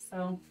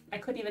 So I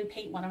couldn't even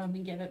paint one of them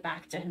and give it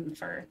back to him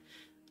for,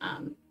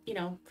 you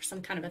know, for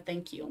some kind of a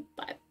thank you,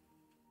 but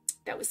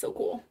that was so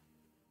cool.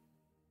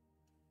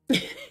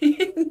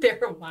 Their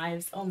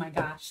wives, oh my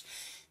gosh,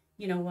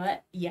 you know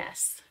what?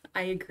 Yes,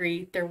 I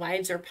agree. Their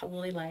wives are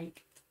probably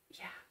like,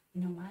 yeah,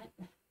 you know what?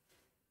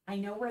 I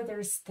know where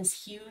there's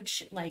this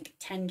huge like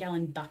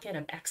 10-gallon bucket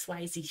of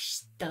XYZ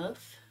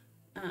stuff,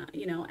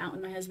 you know, out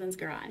in my husband's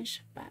garage.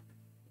 But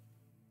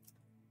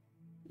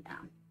yeah,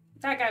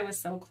 that guy was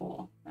so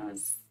cool. That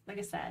was, like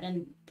I said,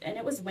 and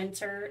it was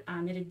winter.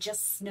 It had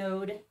just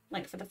snowed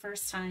like for the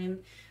first time.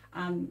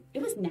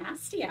 It was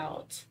nasty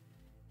out.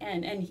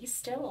 And he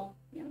still,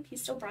 you know, he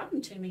still brought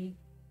them to me,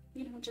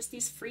 you know, just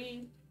these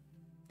free.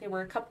 There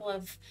were a couple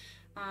of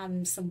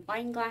some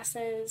wine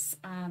glasses,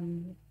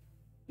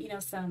 you know,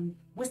 some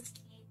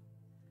whiskey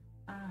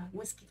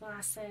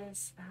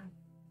glasses.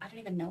 I don't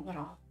even know what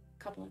all.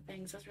 A couple of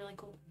things. It was really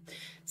cool.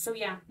 So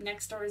yeah,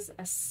 Nextdoor is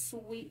a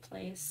sweet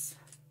place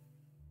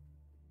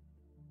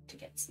to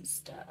get some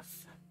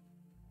stuff.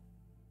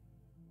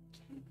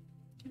 Okay,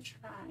 I'll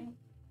try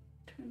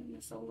turning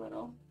this a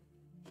little.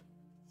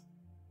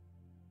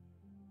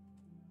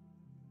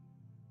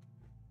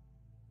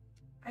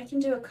 I can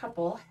do a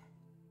couple.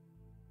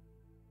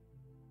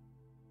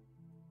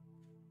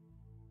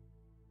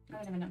 I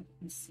don't even know if you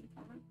can see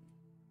that.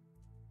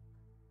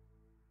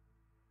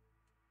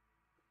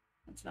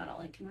 That's about all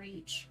I can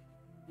reach.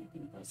 I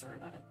think those are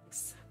about it.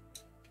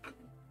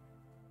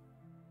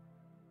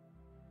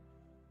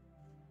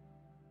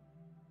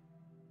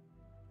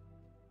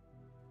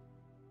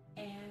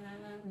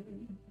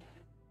 And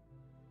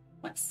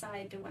what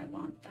side do I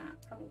want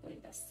that? Probably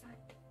this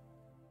side.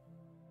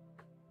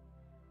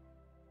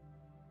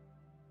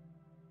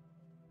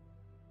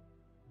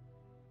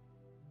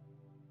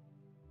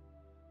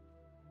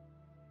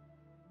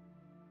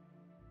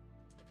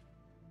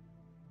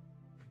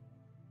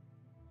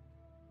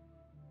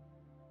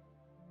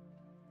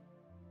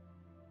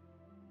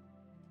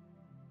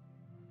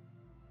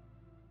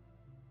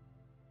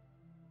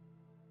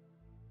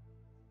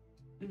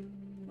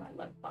 I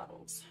love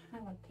bottles. I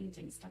love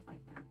painting stuff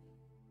like that.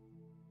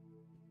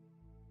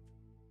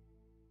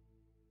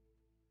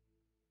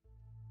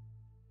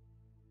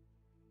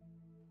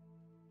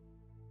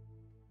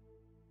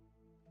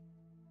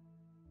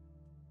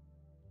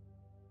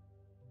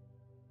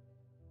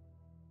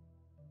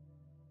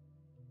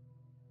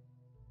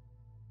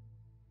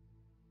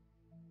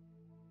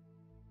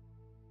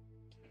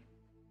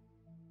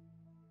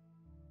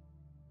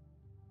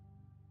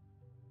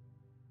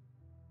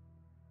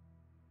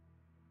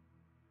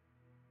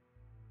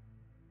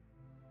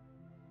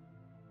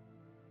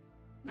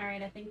 All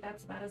right, I think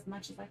that's about as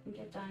much as I can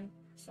get done.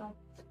 So,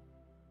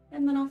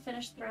 and then I'll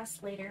finish the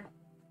rest later.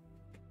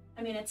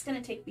 I mean, it's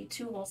gonna take me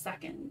 2 whole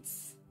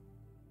seconds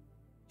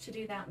to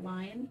do that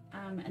line,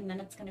 and then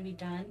it's gonna be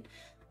done.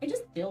 I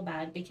just feel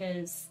bad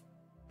because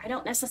I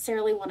don't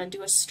necessarily want to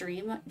do a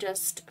stream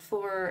just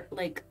for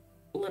like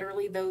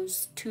literally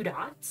those 2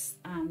 dots.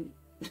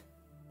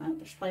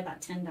 There's probably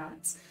about 10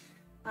 dots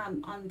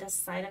on this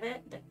side of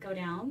it that go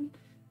down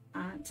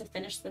to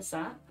finish this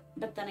up.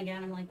 But then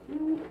again, I'm like,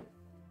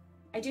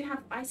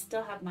 I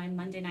still have my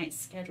Monday night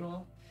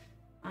schedule.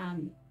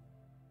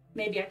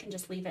 Maybe I can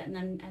just leave it and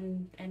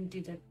then and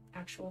do the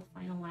actual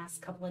final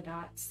last couple of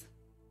dots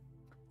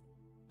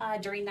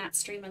during that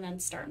stream and then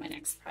start my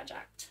next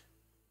project.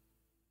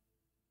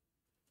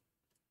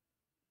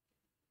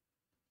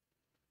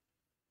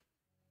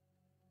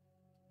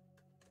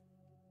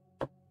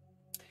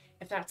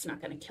 If that's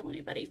not going to kill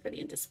anybody for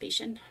the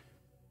anticipation.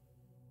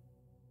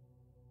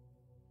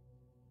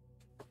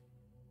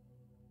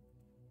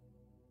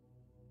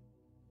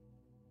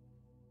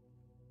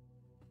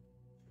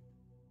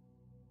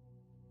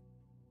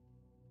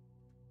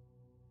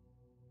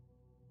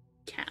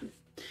 Can.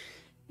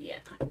 Yeah.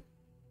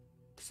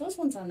 So those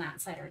ones on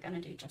that side are going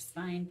to do just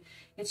fine.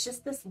 It's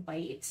just this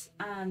white.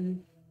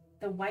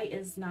 The white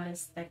is not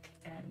as thick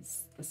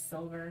as the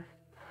silver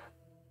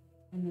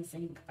and the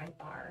zinc by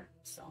far.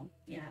 So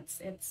yeah,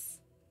 it's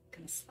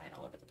gonna slide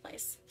all over the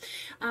place.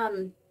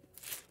 And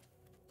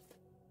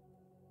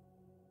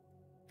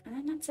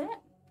then that's it.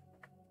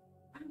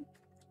 Wow.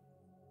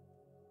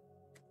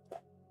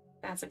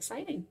 That's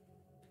exciting.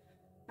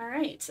 All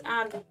right.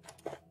 Other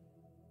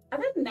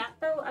than that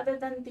though, other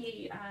than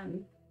the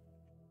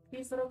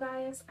these little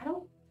guys, I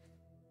don't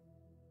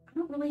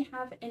really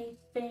have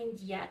anything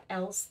yet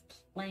else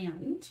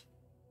planned.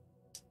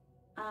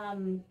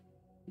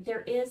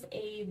 There is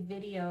a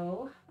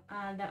video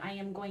that I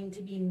am going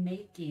to be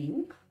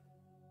making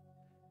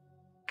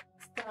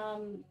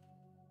some,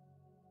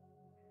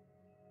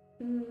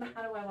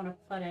 how do I want to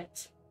put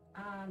it?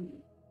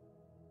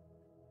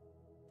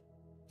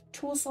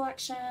 Tool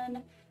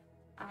selection,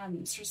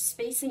 sort of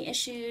spacing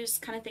issues,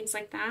 kind of things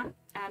like that.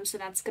 So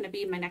that's going to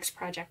be my next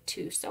project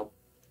too. So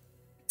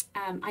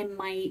I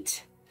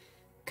might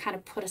kind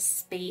of put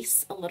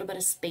a little bit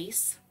of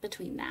space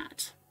between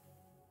that.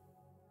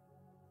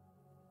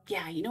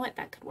 Yeah, you know what?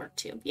 That could work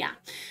too. Yeah,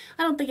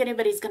 I don't think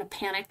anybody's going to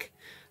panic,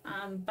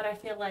 but I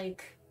feel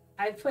like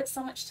I've put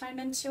so much time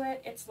into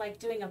it. It's like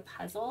doing a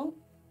puzzle,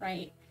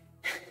 right?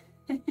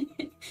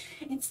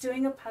 It's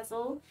doing a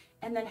puzzle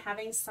and then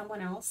having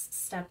someone else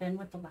step in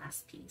with the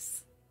last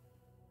piece.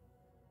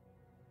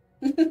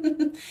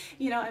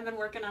 You know, I've been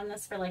working on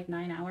this for like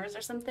 9 hours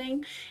or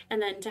something,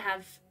 and then to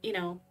have, you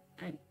know,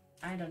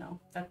 I don't know,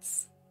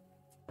 that's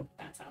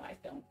how I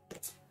feel.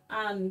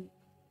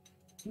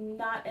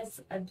 Not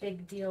as a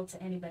big deal to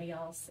anybody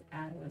else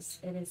as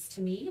it is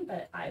to me,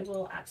 but I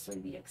will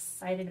absolutely be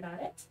excited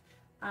about it.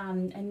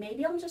 And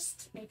maybe I don't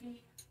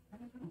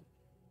know,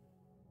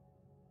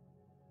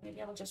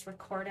 maybe I'll just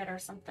record it or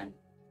something.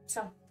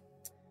 So,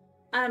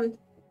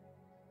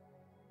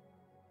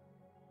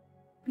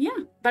 yeah,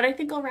 but I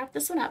think I'll wrap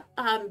this one up.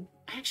 I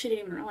actually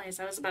didn't even realize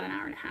I was about 1.5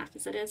 hours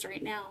as it is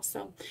right now.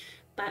 So,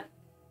 but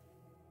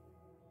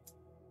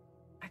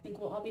I think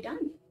we'll all be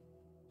done.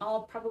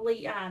 I'll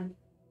probably,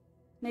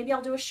 maybe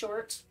I'll do a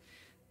short,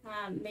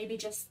 maybe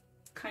just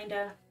kind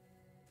of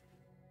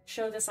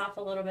show this off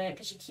a little bit,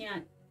 because you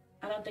can't,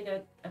 I don't think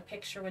a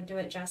picture would do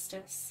it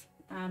justice.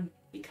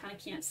 You kind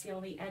of can't see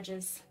all the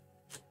edges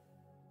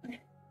in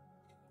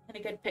a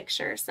good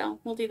picture, so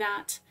we'll do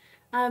that.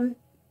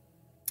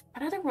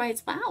 But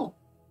otherwise, wow,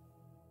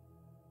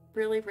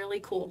 really,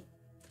 really cool.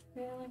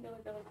 Really, really,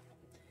 really cool.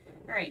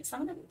 All right, so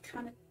I'm gonna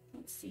kind of,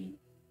 let's see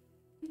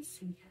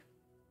here.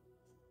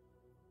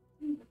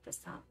 Let me look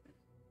this up.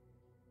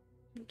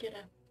 Get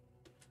a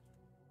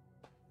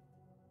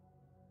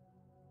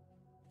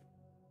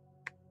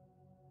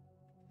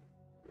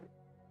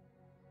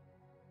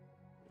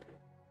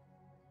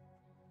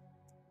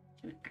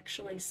can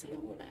actually see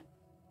all of it.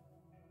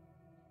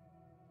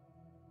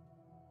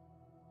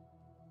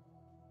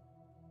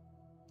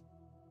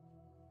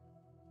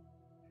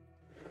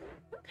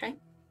 Okay.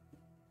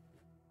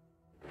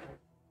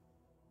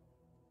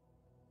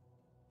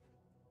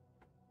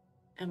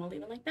 And we'll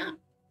leave it like that.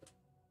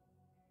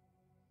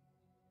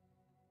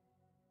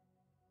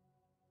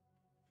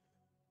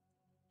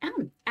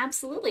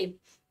 Absolutely.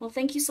 Well,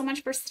 thank you so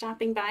much for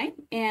stopping by.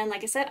 And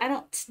like I said, I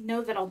don't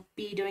know that I'll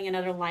be doing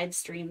another live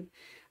stream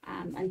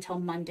until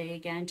Monday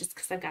again, just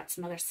because I've got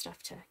some other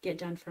stuff to get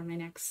done for my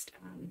next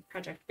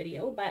project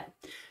video. But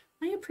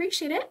I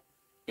appreciate it.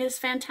 It is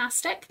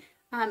fantastic.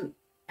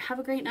 Have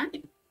a great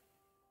night.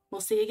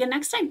 We'll see you again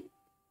next time.